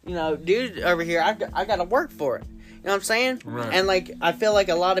that. You know, dude over here, I gotta work for it. You know what I'm saying? Right. And, like, I feel like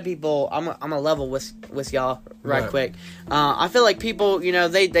a lot of people, I'm a level with y'all right quick. I feel like people, you know,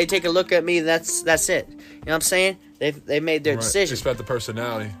 they take a look at me, that's it. You know what I'm saying? They've made their decision. Respect the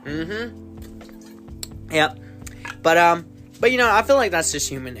personality. Mm-hmm. Yep. But, you know, I feel like that's just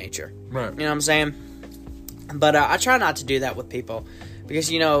human nature. Right. You know what I'm saying? But I try not to do that with people.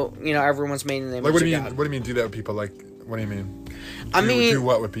 Because, you know, everyone's made in the image like, what do you of mean? God. What do you mean do that with people? Like, what do you mean? Do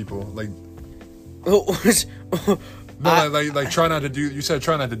what with people? Like, like try not to do. You said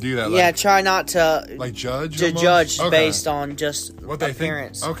try not to do that. Like, yeah, try not to like judge. To almost? judge Okay. based on just what they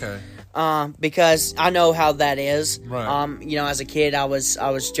appearance. think. Okay. Because I know how that is. Right. You know, as a kid, I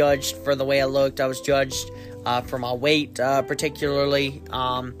was judged for the way I looked. I was judged for my weight, particularly.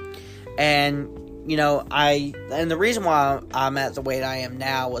 And you know, and the reason why I'm at the weight I am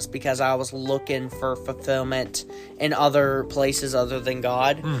now was because I was looking for fulfillment in other places other than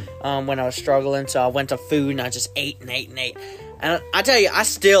God. When I was struggling, so I went to food and I just ate and ate and ate. And I tell you, I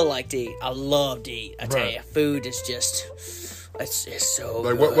still like to eat. I love to eat. I tell you, food is just. It's so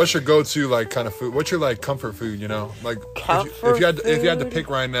like good. What's your go-to like kind of food? What's your like comfort food? You know, like if you had to pick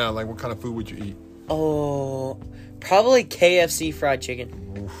right now, like what kind of food would you eat? Oh, probably KFC fried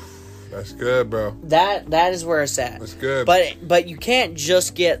chicken. Oof, that's good, bro. That is where it's at. That's good. But you can't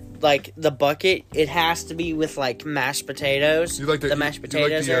just get like the bucket. It has to be with like mashed potatoes. You like the mashed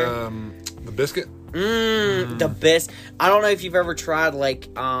potatoes? You like the biscuit? The biscuit. I don't know if you've ever tried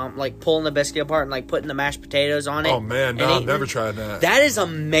like pulling the biscuit apart and like putting the mashed potatoes on it. Oh man, no, I've never tried that. That is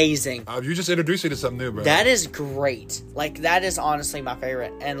amazing. You just introduced me to something new, bro. That is great. Like that is honestly my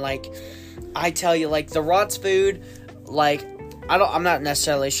favorite. And like I tell you, like the Rots food, like I'm not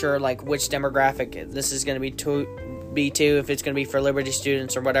necessarily sure like which demographic this is going to be to if it's going to be for Liberty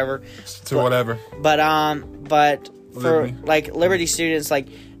students or whatever. Whatever. But for like Liberty students, like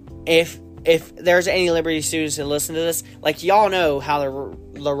if there's any Liberty students that listen to this, like y'all know how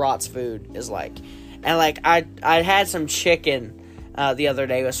the Rots food is like, and like I had some chicken the other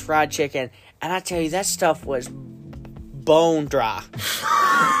day. It was fried chicken, and I tell you that stuff was bone dry.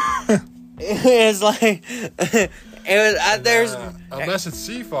 It's like there's unless it's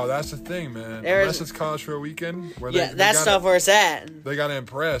Seafall, that's the thing, man. Unless it's college for a weekend, where that's stuff where it's at. They gotta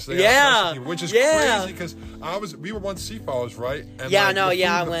impress. They gotta impress, which is crazy because we were once Seafalls, right? And yeah, like, I know.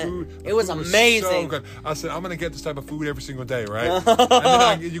 I went. It was amazing. So good. I said I'm gonna get this type of food every single day, right? And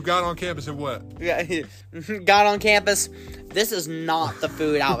then you got on campus and what? Yeah, got on campus. This is not the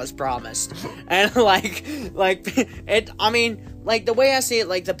food I was promised, and like it. I mean. Like, the way I see it,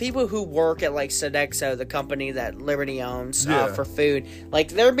 like, the people who work at, like, Sodexo, the company that Liberty owns for food, like,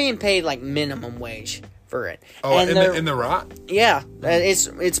 they're being paid, like, minimum wage for it. Oh, and in the Rot? Yeah.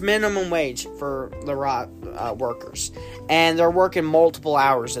 It's minimum wage for the Rot workers. And they're working multiple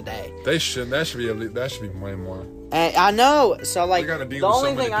hours a day. That should be way more. And I know. So, like, the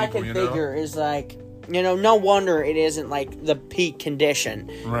only thing I can figure is, like, you know, no wonder it isn't, like, the peak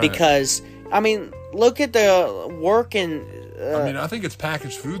condition. Right. Because, I mean, look at the working... I mean, I think it's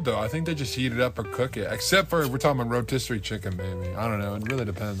packaged food, though. I think they just heat it up or cook it. Except for, we're talking about rotisserie chicken, baby. I don't know. It really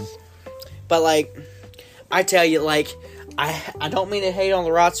depends. But, like, I tell you, like, I don't mean to hate on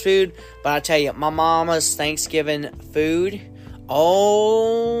the Rots food, but I tell you, my mama's Thanksgiving food,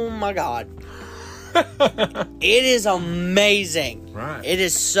 oh, my God. It is amazing. Right. It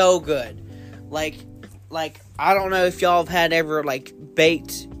is so good. Like, I don't know if y'all have had ever, like,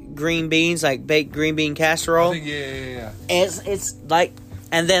 baked green beans, like baked green bean casserole. I think, yeah. It's like,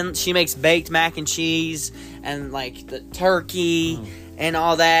 and then she makes baked mac and cheese and like the turkey and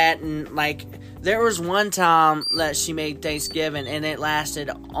all that, and like there was one time that she made Thanksgiving and it lasted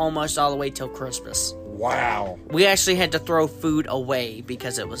almost all the way till Christmas. Wow. We actually had to throw food away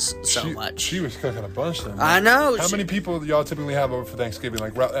because it was so much. She was cooking a bunch then. I know. How many people do y'all typically have over for Thanksgiving?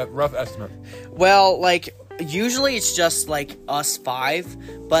 Like rough estimate. Well, like usually it's just like us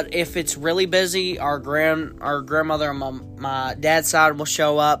 5, but if it's really busy, our grandmother on my dad's side will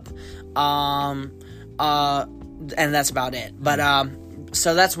show up, and that's about it. But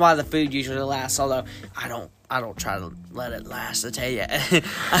so that's why the food usually lasts. Although I don't try to let it last. I tell you,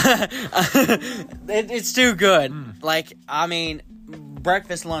 it's too good. Like I mean,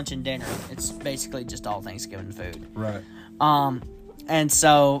 breakfast, lunch, and dinner. It's basically just all Thanksgiving food. Right. And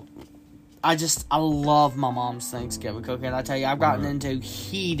so. I love my mom's Thanksgiving cooking. I tell you, I've gotten into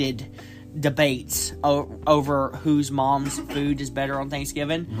heated debates over whose mom's food is better on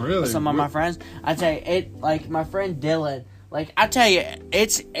Thanksgiving. Really? With some of my friends. I tell you, like my friend Dylan, like I tell you,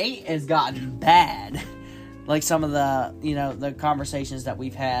 it has gotten bad. Like some of the, the conversations that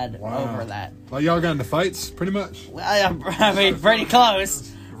we've had over that. Like y'all got into fights, pretty much? Well, I mean, pretty close.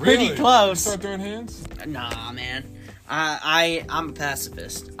 Really? Pretty close. You start throwing hands? Nah, man. I'm a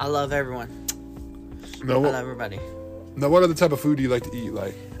pacifist. I love everyone. No, I love everybody. Now, what other type of food do you like to eat?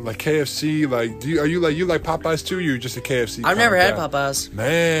 Like KFC? Like, you like Popeyes too? Or you're just a KFC? I've never had Popeyes.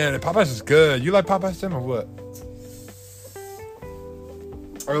 Man, Popeyes is good. You like Popeyes, Tim, or what?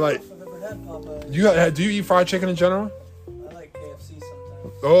 Or like, I've never had Popeyes. do you eat fried chicken in general? I like KFC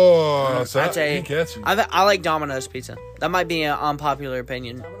sometimes. Oh, so I tell you, he gets you. I like Domino's pizza. That might be an unpopular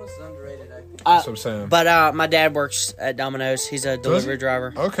opinion. Domino's is underrated, I think. That's what I'm saying. But my dad works at Domino's. He's a delivery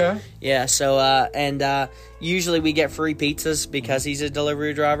driver. Okay. Yeah. So and usually we get free pizzas because he's a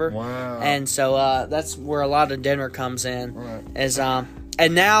delivery driver. Wow. And so that's where a lot of dinner comes in. Right. Is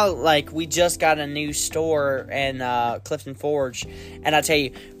and now like we just got a new store in Clifton Forge, and I tell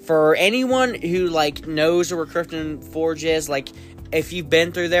you, for anyone who like knows where Clifton Forge is, like, if you've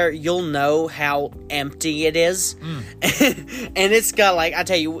been through there, you'll know how empty it is. And it's got, like, I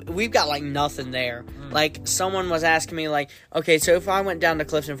tell you, we've got, like, nothing there. Like, someone was asking me, like, okay, so if I went down to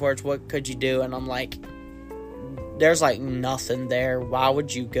Clifton Forge, what could you do? And I'm like, there's, like, nothing there. Why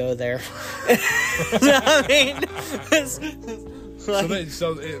would you go there? I mean,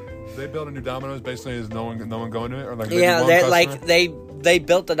 they built a new Domino's. Basically, is no one going to it, or like they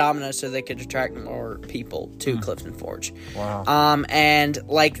built the Domino's so they could attract more people to Clifton Forge. Wow. And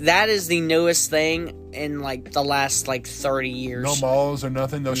like that is the newest thing in like the last like 30 years. No malls or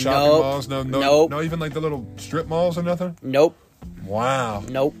nothing. No shopping malls. No, even like the little strip malls or nothing. Nope. Wow.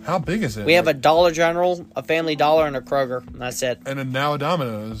 Nope. How big is it? We have a Dollar General, a Family Dollar, and a Kroger. And that's it. And then now a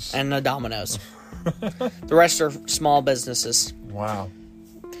Domino's. And a Domino's. The rest are small businesses. Wow.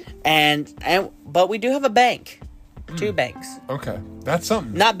 But we do have a bank. 2 banks. Okay, that's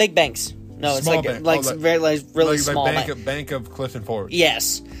something. Not big banks. No, it's small really small bank. Bank of Clifton Forge.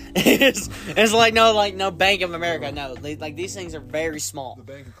 Yes, it's like no Bank of America. No, like these things are very small. The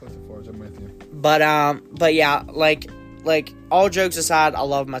Bank of Clifton Forge. I'm with you. But yeah, like all jokes aside, I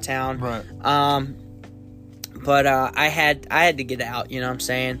love my town. Right. But I had to get out. You know what I'm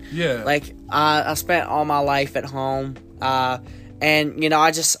saying? Yeah. Like I spent all my life at home. And,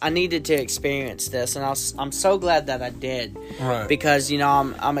 I needed to experience this, and I'm so glad that I did. Right. Because,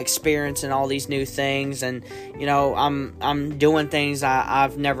 I'm experiencing all these new things, and, I'm doing things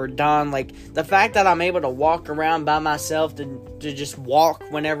I've never done. Like, the fact that I'm able to walk around by myself to just walk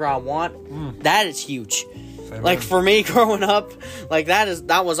whenever I want, that is huge. Same like, way. for me growing up, like,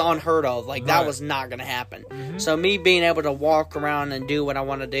 that was unheard of. Like, that Right. was not going to happen. Mm-hmm. So, me being able to walk around and do what I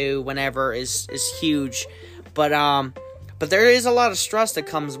want to do whenever is huge. But there is a lot of stress that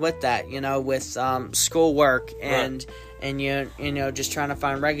comes with that, with schoolwork and just trying to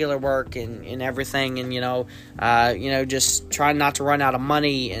find regular work and everything, and just trying not to run out of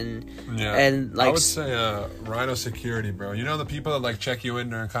money and like I would say Rhino Security, bro. You know the people that like check you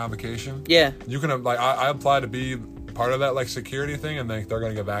in during convocation? Yeah. You can like I applied to be part of that like security thing, and they're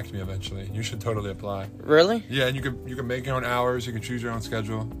gonna get back to me eventually. You should totally apply. Really? Yeah, and you can make your own hours. You can choose your own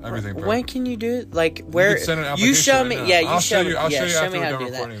schedule. Everything, bro. When can you do it? Like where? You can send an application You show right me. now. Yeah, you I'll show me. I'll show you show after me we're how to done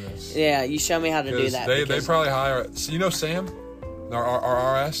do that. recording this. Yeah, you show me how to do that. They probably hire. You know Sam,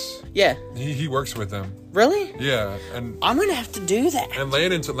 our RS. Yeah. He works with them. Really? Yeah, and I'm gonna have to do that. And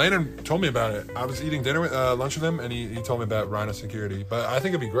Landon told me about it. I was eating dinner, lunch with him, and he told me about Rhino Security. But I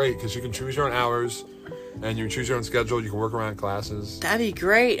think it'd be great because you can choose your own hours, and you choose your own schedule. You can work around classes. That'd be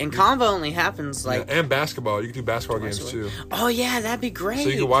great. And convo only happens like and basketball. You can do basketball games too. Oh yeah, that'd be great. So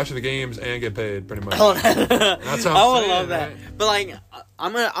you can watch the games and get paid, pretty much. Oh, That's how I would saying, love that. right? But like,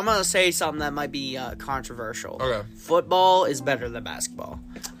 I'm gonna say something that might be controversial. Okay. Football is better than basketball.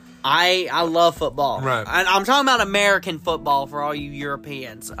 I love football. Right. And I'm talking about American football for all you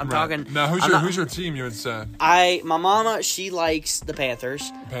Europeans. I'm talking. Now, who's your team? You would say my mama, she likes the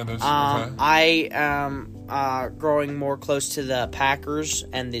Panthers. Panthers. Okay. I am growing more close to the Packers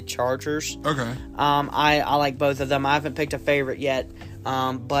and the Chargers. Okay. I like both of them. I haven't picked a favorite yet.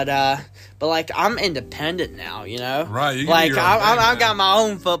 But like I'm independent now, Right. You can like do your own thing, I've man. got my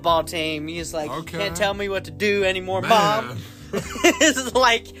own football team. You just like Okay. can't tell me what to do anymore, Man. Mom. It's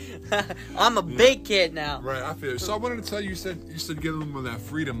like I'm a big kid now. Right, I feel it. So I wanted to tell you, you said give them that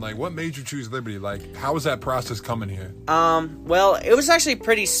freedom. Like, what made you choose Liberty? Like, how was that process coming here? Well, it was actually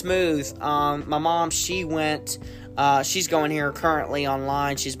pretty smooth. My mom, she went She's going here currently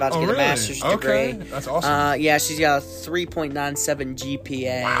online. She's about to get really? a master's Okay. degree. That's awesome. Yeah, she's got a 3.97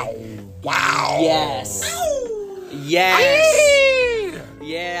 GPA. Wow. Yes. Yes.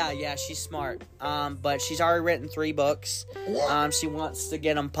 Yeah, she's smart. But she's already written 3 books. She wants to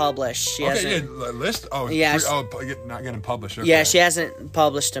get them published. She hasn't. List? Oh, Yeah, not getting published. Okay. Yeah, she hasn't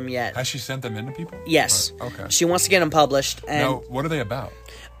published them yet. Has she sent them in to people? Yes. Okay. She wants to get them published. And, Now, what are they about?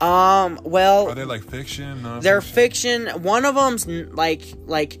 well, Are they like fiction? they're fiction. One of them's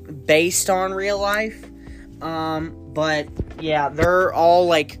like based on real life. But yeah, they're all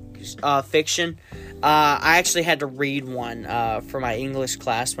like fiction. I actually had to read one for my English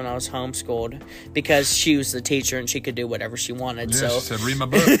class when I was homeschooled because she was the teacher and she could do whatever she wanted. Yeah, so she said, read my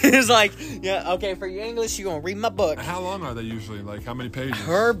book. it's like, yeah, okay, for your English, you're gonna read my book. How long are they usually? Like, how many pages?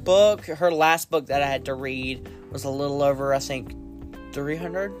 Her last book that I had to read was a little over, I think,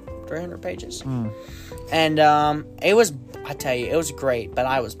 300 pages. And it was, I tell you, it was great, but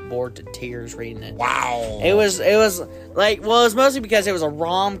I was bored to tears reading it. Wow. It was like, well, it was mostly because it was a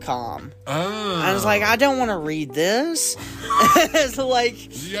rom-com. Oh. I was like, I don't want to read this. It's like,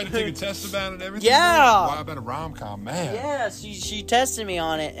 You had to take a test about it and everything? Yeah. Wow, about a rom-com, man. yeah, she tested me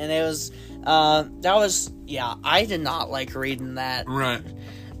on it, and it was, I did not like reading that. Right.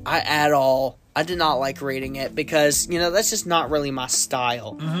 At all. I did not like reading it because, that's just not really my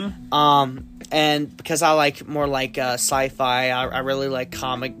style. Mm-hmm. And because I like more like sci-fi, I really like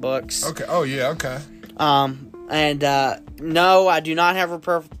comic books. Okay. Oh, yeah, okay. No, I do not have a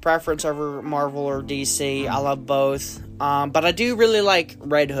preference over Marvel or DC. I love both. But I do really like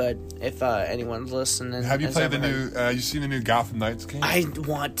Red Hood, if anyone's listening. Have you played the new, you seen the new Gotham Knights game? I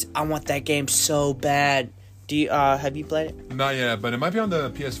want that game so bad. Have you played it? Not yet, but it might be on the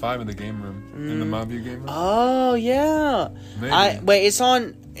PS5 in the game room, in the Mobview game room. Oh, yeah. Maybe. It's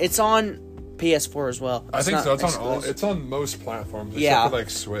on PS4 as well. I think so. It's exclusive. it's on most platforms, except Yeah. for like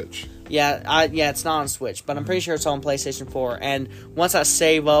Switch. Yeah, it's not on Switch, but I'm pretty sure it's on PlayStation 4. And once I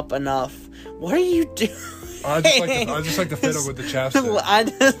save up enough, what are you doing? I just like to fiddle with the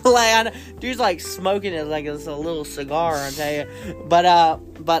chapstick. Dude's like smoking it like it's a little cigar, I tell you.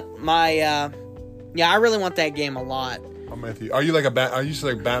 But my I really want that game a lot. I'm with you. Are you like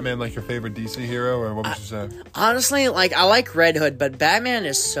Batman, like your favorite DC hero, or what would you say? Honestly, like I like Red Hood, but Batman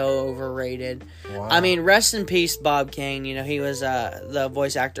is so overrated. Wow. I mean, rest in peace, Bob Kane. He was the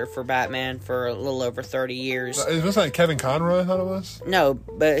voice actor for Batman for a little over 30 years. It was like Kevin Conroy, I thought it was. No,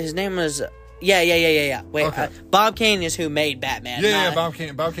 but his name was. Yeah. Wait, Okay. Bob Kane is who made Batman. Yeah, Bob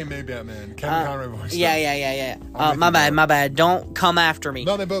Kane made Batman. Kevin Conroy voiced. Yeah. My bad. Don't come after me.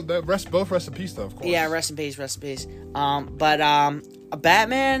 No, they both rest in peace, though. Of course. Yeah, rest in peace. But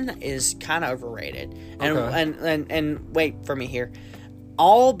Batman is kind of overrated. And wait for me here.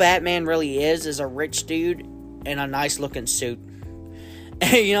 All Batman really is a rich dude in a nice looking suit.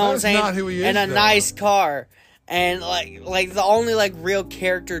 You know what I'm saying? That's not who he is, and a though. nice car. And like the only like real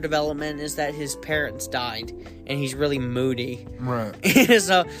character development is that his parents died, and he's really moody. Right.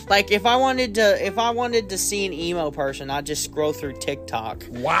 So like if I wanted to see an emo person, I'd just scroll through TikTok.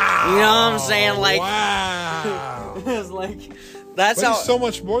 Wow. You know what I'm saying? Like, wow. It's like that's But how. he's so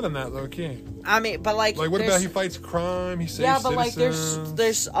much more than that, though, kid. I mean, but like what about he fights crime? He saves yeah, but like citizens.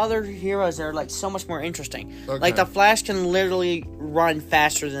 there's other heroes that are like so much more interesting. Okay. Like the Flash can literally run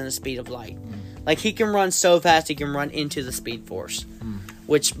faster than the speed of light. Like, he can run so fast, he can run into the Speed Force.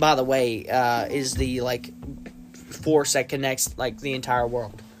 Which, by the way, is the, like, force that connects, like, the entire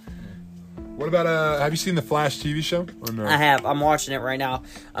world. What about, have you seen the Flash TV show? Or no? I have. I'm watching it right now.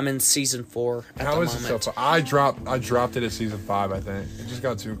 I'm in season 4 at How the is moment. it so far? I dropped it at season 5, I think. It just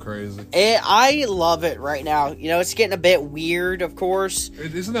got too crazy. I love it right now. It's getting a bit weird, of course.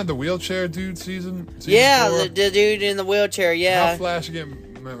 Isn't that the wheelchair dude season Yeah, 4? the dude in the wheelchair, yeah. How Flash again?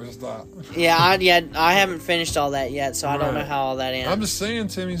 Stop. Yeah, I haven't finished all that yet, so I don't know how all that ends. I'm just saying,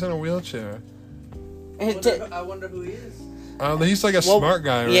 Tim, he's in a wheelchair. I wonder who he is. He's like a smart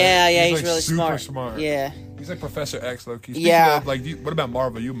guy, right? Yeah, he's like really super smart. Yeah. He's like Professor X, low-key. Yeah. Of, like, what about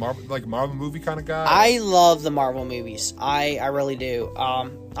Marvel? You Marvel movie kind of guy? I love the Marvel movies. I really do.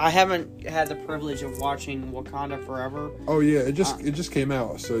 I haven't had the privilege of watching Wakanda Forever. Oh yeah, it just came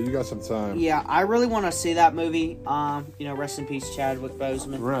out, so you got some time. Yeah, I really want to see that movie. Rest in peace, Chadwick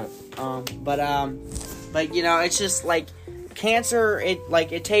Boseman. Right. But it's just like cancer.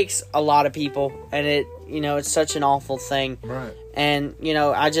 It takes a lot of people, and it's such an awful thing. Right. And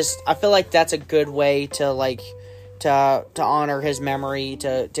I feel like that's a good way to to honor his memory,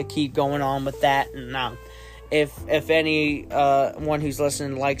 to keep going on with that. And if any one who's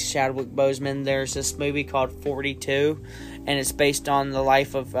listening likes Chadwick Boseman, there's this movie called 42, and it's based on the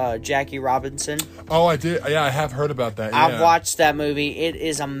life of Jackie Robinson. Oh, I did. Yeah, I have heard about that. Yeah. I've watched that movie. It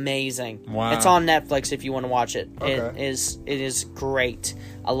is amazing. Wow. It's on Netflix if you want to watch it. Okay. It is great.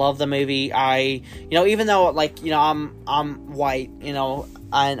 I love the movie. Even though I'm white,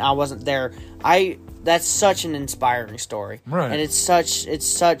 and I wasn't there, that's such an inspiring story. Right. And it's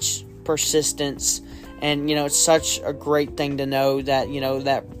such persistence, and it's such a great thing to know that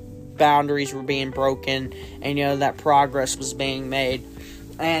that boundaries were being broken, and that progress was being made,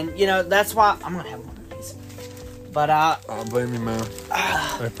 and that's why I'm gonna have one of these. But I don't blame you, man.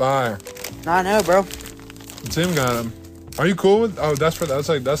 They fire. I know, bro. Tim got them. Are you cool with? Oh, that's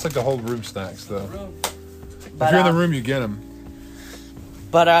like the whole room snacks though. But, if you're in the room, you get them.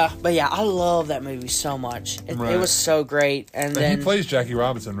 But yeah, I love that movie so much. It was so great, and then he plays Jackie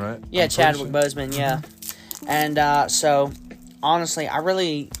Robinson, right? Yeah, Chadwick Boseman. Yeah, and so honestly, I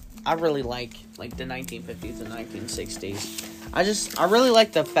really like the 1950s and 1960s. I really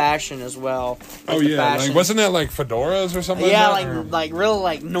like the fashion as well. Oh yeah, like wasn't that like fedoras or something? Yeah, like real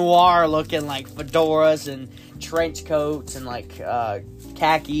noir looking fedoras and trench coats and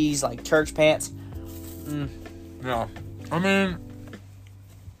khakis, church pants. Yeah, I mean,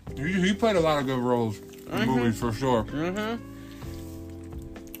 he played a lot of good roles in movies for sure. Mm-hmm.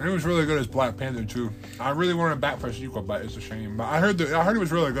 And he was really good as Black Panther too. I really wanted back for a sequel, but it's a shame. But I heard it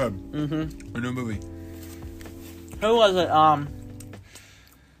was really good. Mm-hmm. A new movie. Who was it?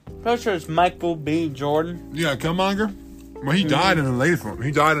 Pretty sure it's Michael B. Jordan. Yeah, Killmonger. Well, he died in the latest one.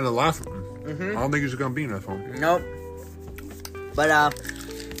 He died in the last one. Mm-hmm. I don't think he's gonna be in this one. Nope. But I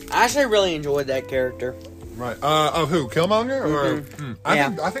actually really enjoyed that character. Right. Of who? Killmonger? Or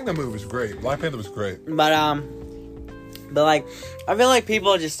Yeah. I think that movie was great. Black Panther was great. But I feel like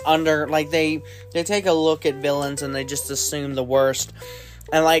people just they take a look at villains and they just assume the worst.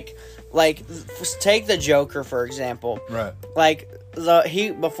 And take the Joker for example. Right.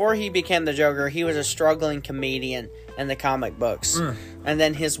 Before he became the Joker, he was a struggling comedian in the comic books. And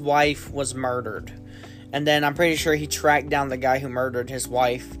then his wife was murdered. And then I'm pretty sure he tracked down the guy who murdered his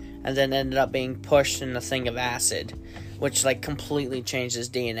wife and then ended up being pushed in a thing of acid, which completely changed his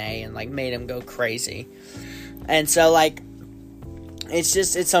DNA and made him go crazy. And so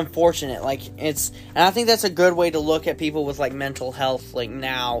it's unfortunate. And I think that's a good way to look at people with like mental health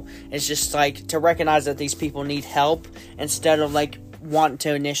now. It's just to recognize that these people need help instead of wanting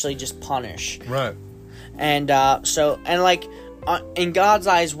to initially just punish. Right. And in God's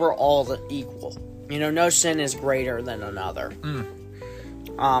eyes, we're all equal. No sin is greater than another.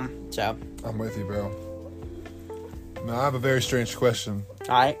 So I'm with you, bro. Now I have a very strange question.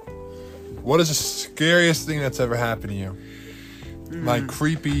 Alright. What is the scariest thing that's ever happened to you?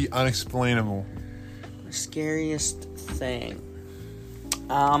 Creepy, unexplainable. Scariest thing.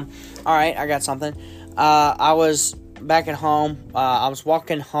 Alright, I got something. I was back at home. I was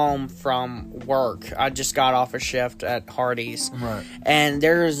walking home from work. I just got off a shift at Hardee's. Right. And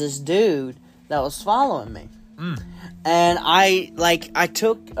there was this dude that was following me. And I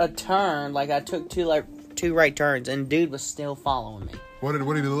took a turn, I took two right turns, and dude was still following me. What did he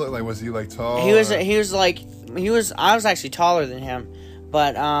look like? Was he tall? I was actually taller than him,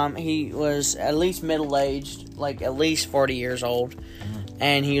 but he was at least middle-aged, at least 40 years old.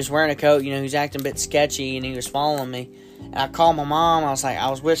 And he was wearing a coat, he was acting a bit sketchy, and he was following me. And I called my mom. I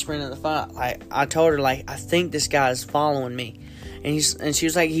was whispering in the phone. I told her, I think this guy is following me. And she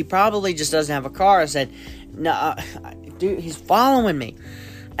was like, he probably just doesn't have a car. I said, no, dude, he's following me.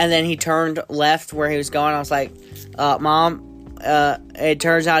 And then he turned left where he was going. I was like, Mom, it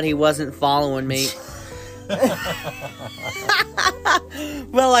turns out he wasn't following me.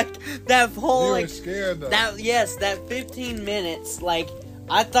 Well, that whole, you were scared, though. that 15 minutes,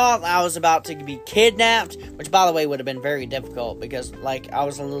 I thought I was about to be kidnapped, which, by the way, would have been very difficult because, I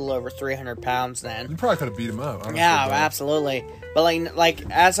was a little over 300 pounds then. You probably could have beat him up. Yeah, absolutely. But,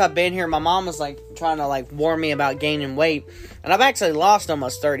 as I've been here, my mom was, trying to, warn me about gaining weight. And I've actually lost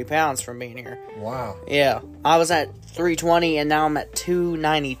almost 30 pounds from being here. Wow. Yeah. I was at 320, and now I'm at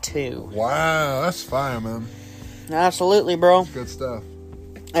 292. Wow, that's fire, man. Absolutely, bro. That's good stuff.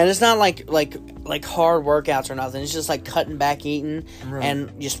 And it's not like hard workouts or nothing. It's just cutting back eating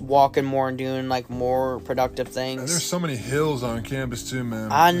and just walking more and doing more productive things. And there's so many hills on campus too, man.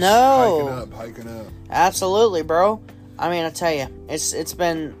 I know. Hiking up. Absolutely, bro. I mean, I tell you, it's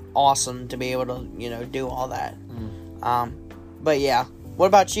been awesome to be able to do all that. But yeah, what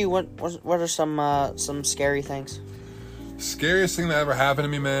about you? What are some scary things? Scariest thing that ever happened to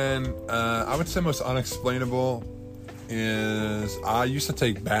me, man. I would say most unexplainable is I used to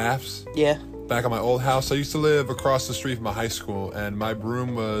take baths. Yeah. back at my old house. I used to live across the street from my high school, and my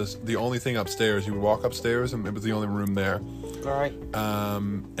room was the only thing upstairs. You would walk upstairs, and it was the only room there. All right.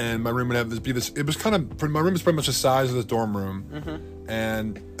 And my room would have this. It was kind of. My room was pretty much the size of this dorm room. Mm-hmm.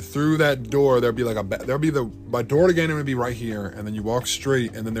 And through that door, there'd be my door to get in would be right here, and then you walk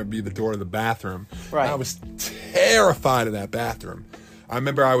straight, and then there'd be the door to the bathroom. Right. And I was terrified of that bathroom. I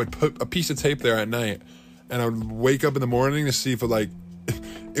remember I would put a piece of tape there at night, and I would wake up in the morning to see if it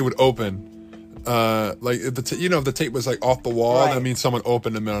would open. If the tape was off the wall, right. that means someone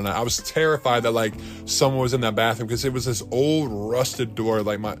opened in the middle of the night. I was terrified that someone was in that bathroom because it was this old rusted door.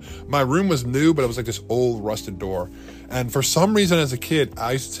 My room was new, but it was this old rusted door. And for some reason, as a kid,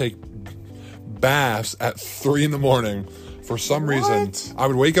 I used to take baths at 3 a.m. For some reason, I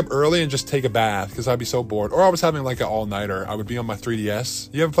would wake up early and just take a bath because I'd be so bored. Or I was having an all-nighter. I would be on my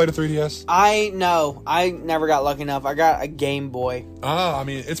 3DS. You ever played a 3DS? No, I never got lucky enough. I got a Game Boy. Oh, I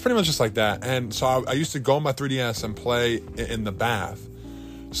mean, it's pretty much just like that. And so I used to go on my 3DS and play in the bath.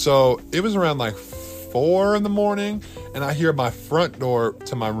 So it was around 4 a.m, and I hear my front door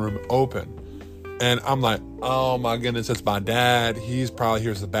to my room open. And I'm like, oh my goodness, it's my dad. He's probably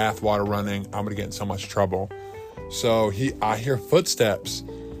hears the bath water running. I'm going to get in so much trouble. So I hear footsteps,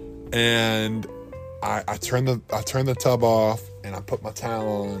 and I turn the tub off, and I put my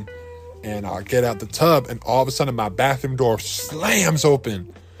towel on, and I get out the tub, and all of a sudden my bathroom door slams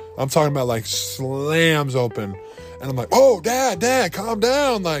open. I'm talking about slams open, and I'm like, oh, Dad, calm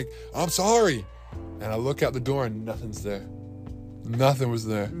down. I'm sorry. And I look out the door, and nothing's there. Nothing was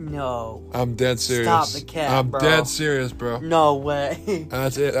there. No. I'm dead serious. Stop the cat, bro. I'm dead serious, bro. No way. And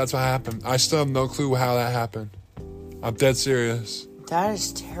that's it. That's what happened. I still have no clue how that happened. I'm dead serious. That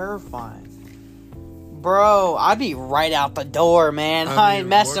is terrifying. Bro, I'd be right out the door, man. I ain't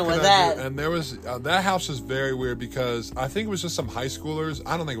messing with that. And there was, that house was very weird because I think it was just some high schoolers.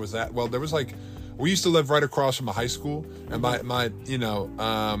 I don't think it was that. Well, there was we used to live right across from a high school. And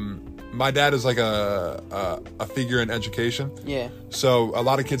my dad is a figure in education. Yeah. So a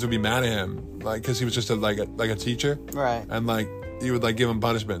lot of kids would be mad at him, because he was just a teacher. Right. And he would give them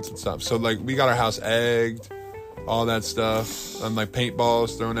punishments and stuff. So we got our house egged, all that stuff, and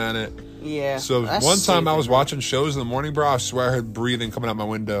paintballs thrown at it. Yeah. So one time I was watching shows in the morning, bro. I swear I heard breathing coming out my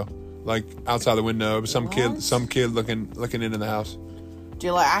window, outside the window. It was some kid looking into the house.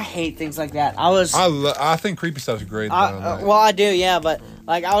 Dude, I hate things like that. I think creepy stuff's great. Though, I do, yeah. But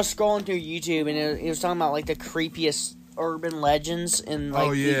I was scrolling through YouTube, and it was talking about the creepiest urban legends in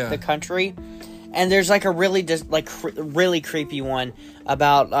the country. And there's a really really creepy one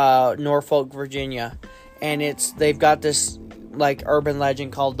about Norfolk, Virginia, and they've got this urban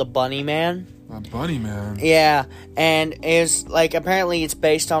legend called the Bunny Man. A Bunny Man. Yeah, and it's apparently it's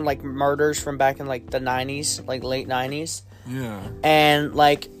based on murders from back in the 90s, late 90s. Yeah. And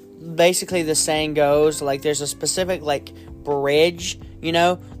basically the saying goes there's a specific bridge,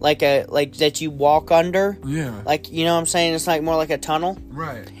 that you walk under. Yeah. You know what I'm saying? It's more like a tunnel.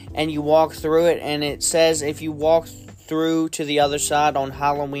 Right. And you walk through it, and it says if you walk through to the other side on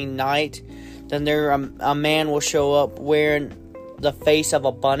Halloween night, then a man will show up wearing the face of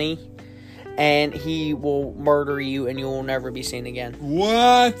a bunny, and he will murder you, and you will never be seen again.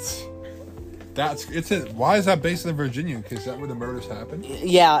 What? Why is that based in Virginia? Is that where the murders happen?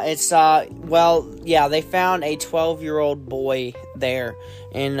 Yeah, it's they found a 12-year-old boy there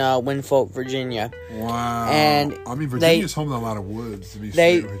in Winfolk, Virginia. Wow. And Virginia's home to a lot of woods, to be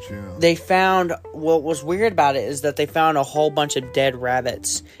straight with you. They found, what was weird about it is that they found a whole bunch of dead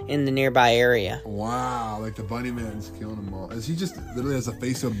rabbits in the nearby area. Wow, the Bunny Man's killing them all. Is he just literally has a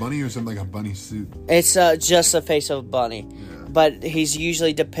face of a bunny or something a bunny suit? It's just a face of a bunny. Yeah. But he's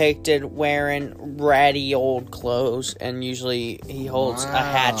usually depicted wearing ratty old clothes, and usually he holds a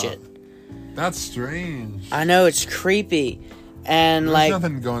hatchet. That's strange. I know, it's creepy. And there's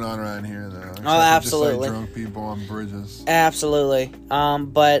nothing going on around here, though. Oh, absolutely. Just drunk people on bridges. Absolutely.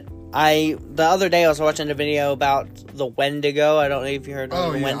 But the other day I was watching a video about the Wendigo. I don't know if you heard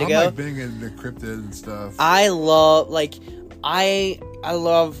of the Wendigo. I'm big into cryptid and stuff. I love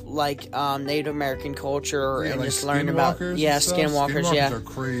Native American culture and just learning about skinwalkers. Skinwalkers are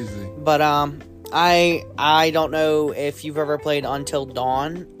crazy. But I don't know if you've ever played Until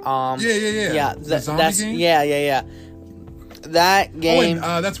Dawn. Yeah. The zombie game? Yeah. That game.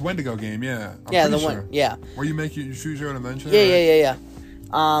 That's Wendigo game. Yeah. I'm pretty sure. Yeah. Where you choose your own adventure. Yeah.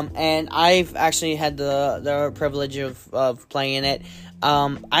 And I've actually had the privilege of playing it.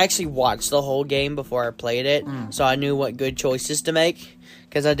 I actually watched the whole game before I played it, so I knew what good choices to make,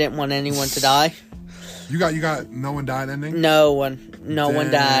 because I didn't want anyone to die. You got no one died ending? No one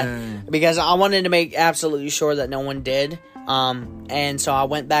died. Because I wanted to make absolutely sure that no one did. And so I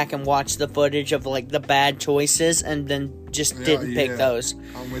went back and watched the footage of like the bad choices, and then just didn't pick those.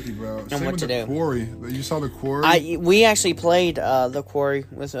 I'm with you, bro. And Same what with to the do. Quarry. You saw the Quarry? We actually played the Quarry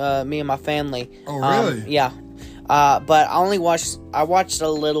with me and my family. Oh, really? Yeah. But I watched a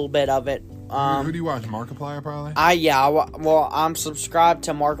little bit of it. Who do you watch? Markiplier, probably? I'm subscribed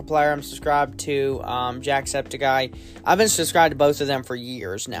to Markiplier. I'm subscribed to Jacksepticeye. I've been subscribed to both of them for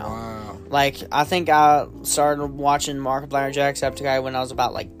years now. Wow. Like, I think I started watching Markiplier and Jacksepticeye when I was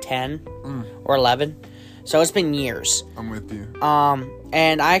about, like, 10 or 11. So it's been years. I'm with you.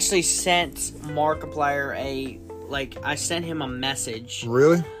 And I actually sent Markiplier I sent him a message.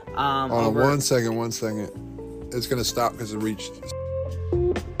 Really? Over... One second. It's going to stop because it reached...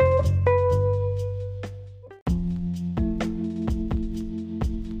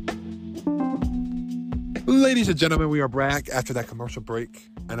 Ladies and gentlemen, we are back after that commercial break,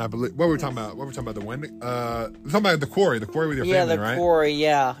 and I believe what were we talking about? The wind. We're talking about the quarry with your family, right? Yeah, the quarry.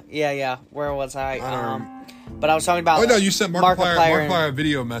 Yeah. Where was I? But I was talking about. Oh no, you sent Markiplier a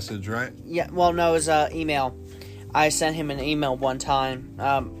video message, right? Yeah. Well, no, it was an email. I sent him an email one time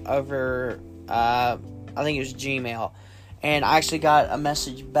over. I think it was Gmail, and I actually got a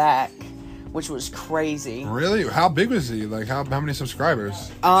message back, which was crazy. Really? How big was he? Like, how many subscribers?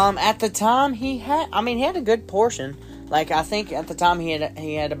 At the time, he had a good portion. Like, I think at the time he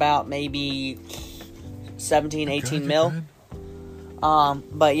had about maybe 17, 18 mil.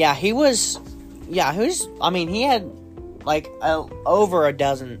 But yeah, he had like over a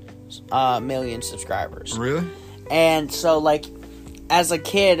dozen million subscribers. Really? And so, like, as a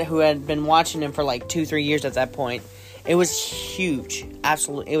kid who had been watching him for like 2-3 years at that point, it was huge.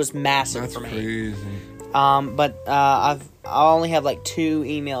 Absolutely, it was massive for me. That's crazy. But I only have like 2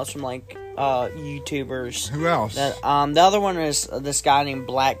 emails from like YouTubers. Who else? The other one is this guy named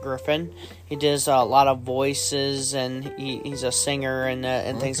Black Griffin. He does a lot of voices, and he's a singer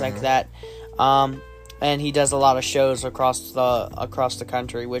and things like that. And he does a lot of shows across the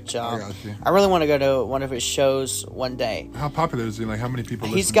country, which I really want to go to one of his shows one day. How popular is he? Like, how many people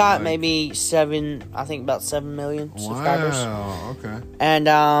listen? He's got maybe about 7 million subscribers. Wow, okay. And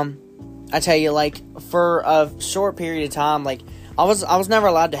I tell you, like, for a short period of time, like, I was never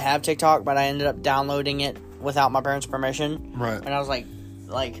allowed to have TikTok, but I ended up downloading it without my parents' permission. Right. When I was like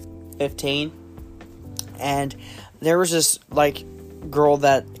 15, and there was this like girl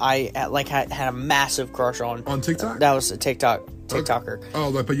that I had a massive crush on. On TikTok? That was a TikToker.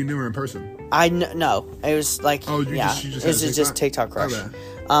 Oh, but you knew her in person? No, it was like just TikTok crush. Okay.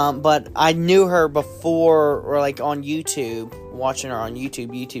 But I knew her before, or like on YouTube, watching her on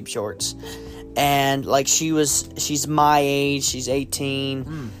YouTube Shorts, and like she's my age, she's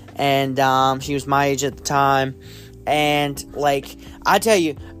 18, and she was my age at the time, and like I tell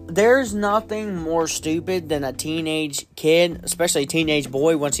you, there's nothing more stupid than a teenage kid, especially a teenage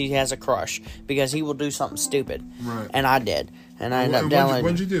boy, once he has a crush, because he will do something stupid. Right. And I did, and I ended up downloading.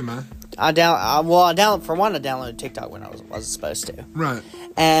 What'd you do, man? I downloaded TikTok when I wasn't supposed to. Right.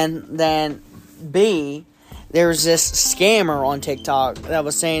 And then B, there was this scammer on TikTok that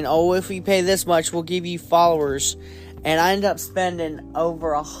was saying, "Oh, if we pay this much, we'll give you followers." And I ended up spending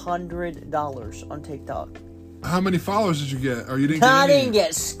over $100 on TikTok. How many followers did you get? Or you didn't I didn't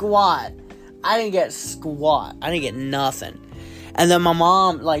get squat. I didn't get nothing. And then my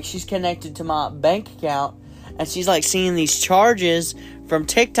mom, like, she's connected to my bank account, and she's like seeing these charges from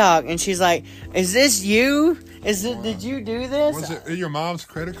TikTok, and she's like, "Is this you? Did you do this?" Was it your mom's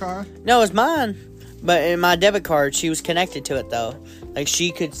credit card? No, it was mine. But in my debit card, she was connected to it though. Like,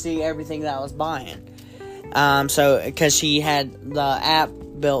 she could see everything that I was buying. So because she had the app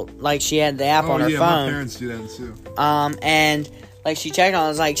built, like she had the app on her phone. My parents do that too. And like she checked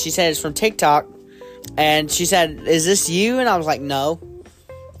on it, like she said it's from TikTok, and she said, "Is this you?" And I was like, "No."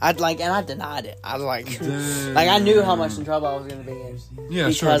 I denied it. I was like, like I knew how much in trouble I was going to be in. Yeah,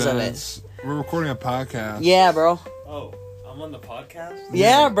 because sure, of it. We're recording a podcast. Yeah, bro. Oh, I'm on the podcast?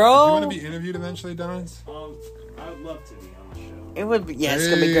 Yeah, bro. Do you want to be interviewed eventually, Dons? I would love to be on the show. It would be, yeah, it's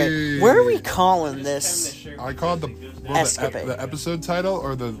going to be great. Where are we calling this? I called the episode title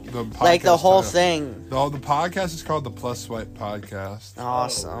or the podcast like the whole title? thing. The podcast is called the Plus Swipe Podcast.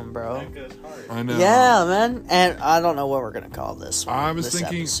 Awesome, bro. That goes hard. I know. Yeah, man. And I don't know what we're going to call this one. I was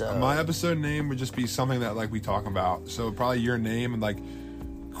thinking episode. My episode name would just be something that like we talk about. So probably your name and like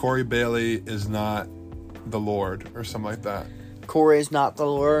Corey Bailey is not the Lord or something like that. Corey is not the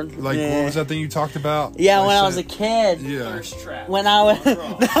Lord. Like, what was that thing you talked about? Yeah, Like when I was a kid. Yeah. Thirst trap. When I was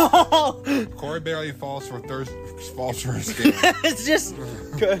no, Corey barely falls for a scale. it's just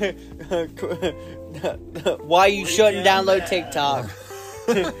why you shouldn't download TikTok.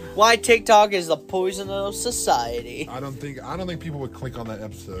 Why TikTok is the poison of society. I don't think people would click on that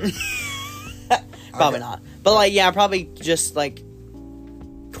episode. Probably not. But like, yeah, probably just like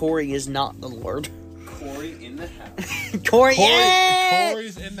Corey is not the Lord. Corey in the house. Corey, yeah!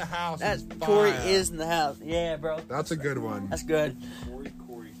 Corey's in the house. That's It's Corey fire. is in the house. Yeah, bro. That's a good one. That's good. Corey,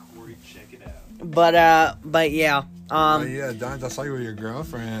 check it out. But yeah. Yeah, Don, I saw you with your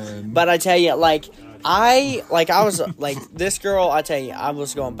girlfriend. But I tell you, like I was like this girl. I tell you, I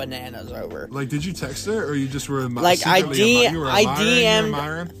was going bananas over. Like, did you text her, or you just were Like, I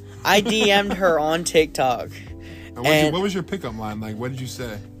DM'd her on TikTok. And what was your pickup line? Like, what did you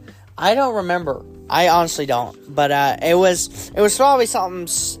say? I don't remember. I honestly don't. But it was probably something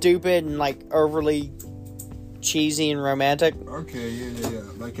stupid and like overly cheesy and romantic. Okay, yeah.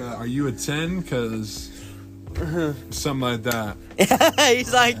 Like, are you a 10? Because something like that.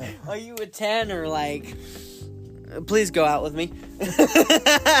 He's like, are you a 10 or like, please go out with me.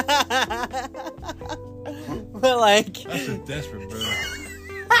 But like, That's just desperate, bro.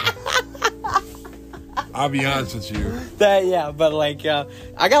 I'll be honest with you. But like,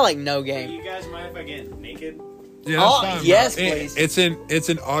 I got like no Hey, game. you guys mind if I get naked? Yeah, that's Oh, fine, yes, bro. please. It's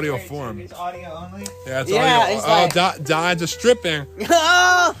in audio form. It's audio only? Yeah, it's Yeah, audio. it's like- Don's just stripping.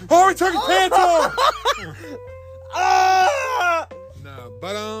 Ah! Oh, he took his pants off! Ah! No,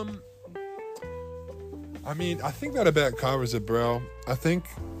 but I mean, I think that about covers it, bro. I think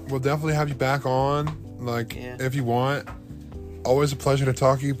we'll definitely have you back on, like, if you want. Always a pleasure to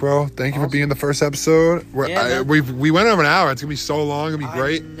talk to you, bro. Thank you for being the first episode. We went over an hour. It's gonna be so long. It's gonna be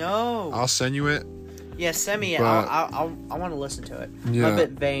great. No. I'll send you it. Yeah, send me it. But- I want to listen to it. Yeah. I'm a bit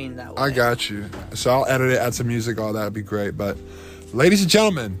vain that way. I got you. So I'll edit it, add some music, all that would be great. But, ladies and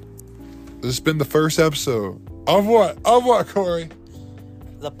gentlemen, this has been the first episode of what? Of what, Corey?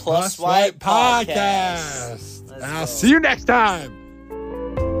 The Plus White Podcast. And I'll see you next time.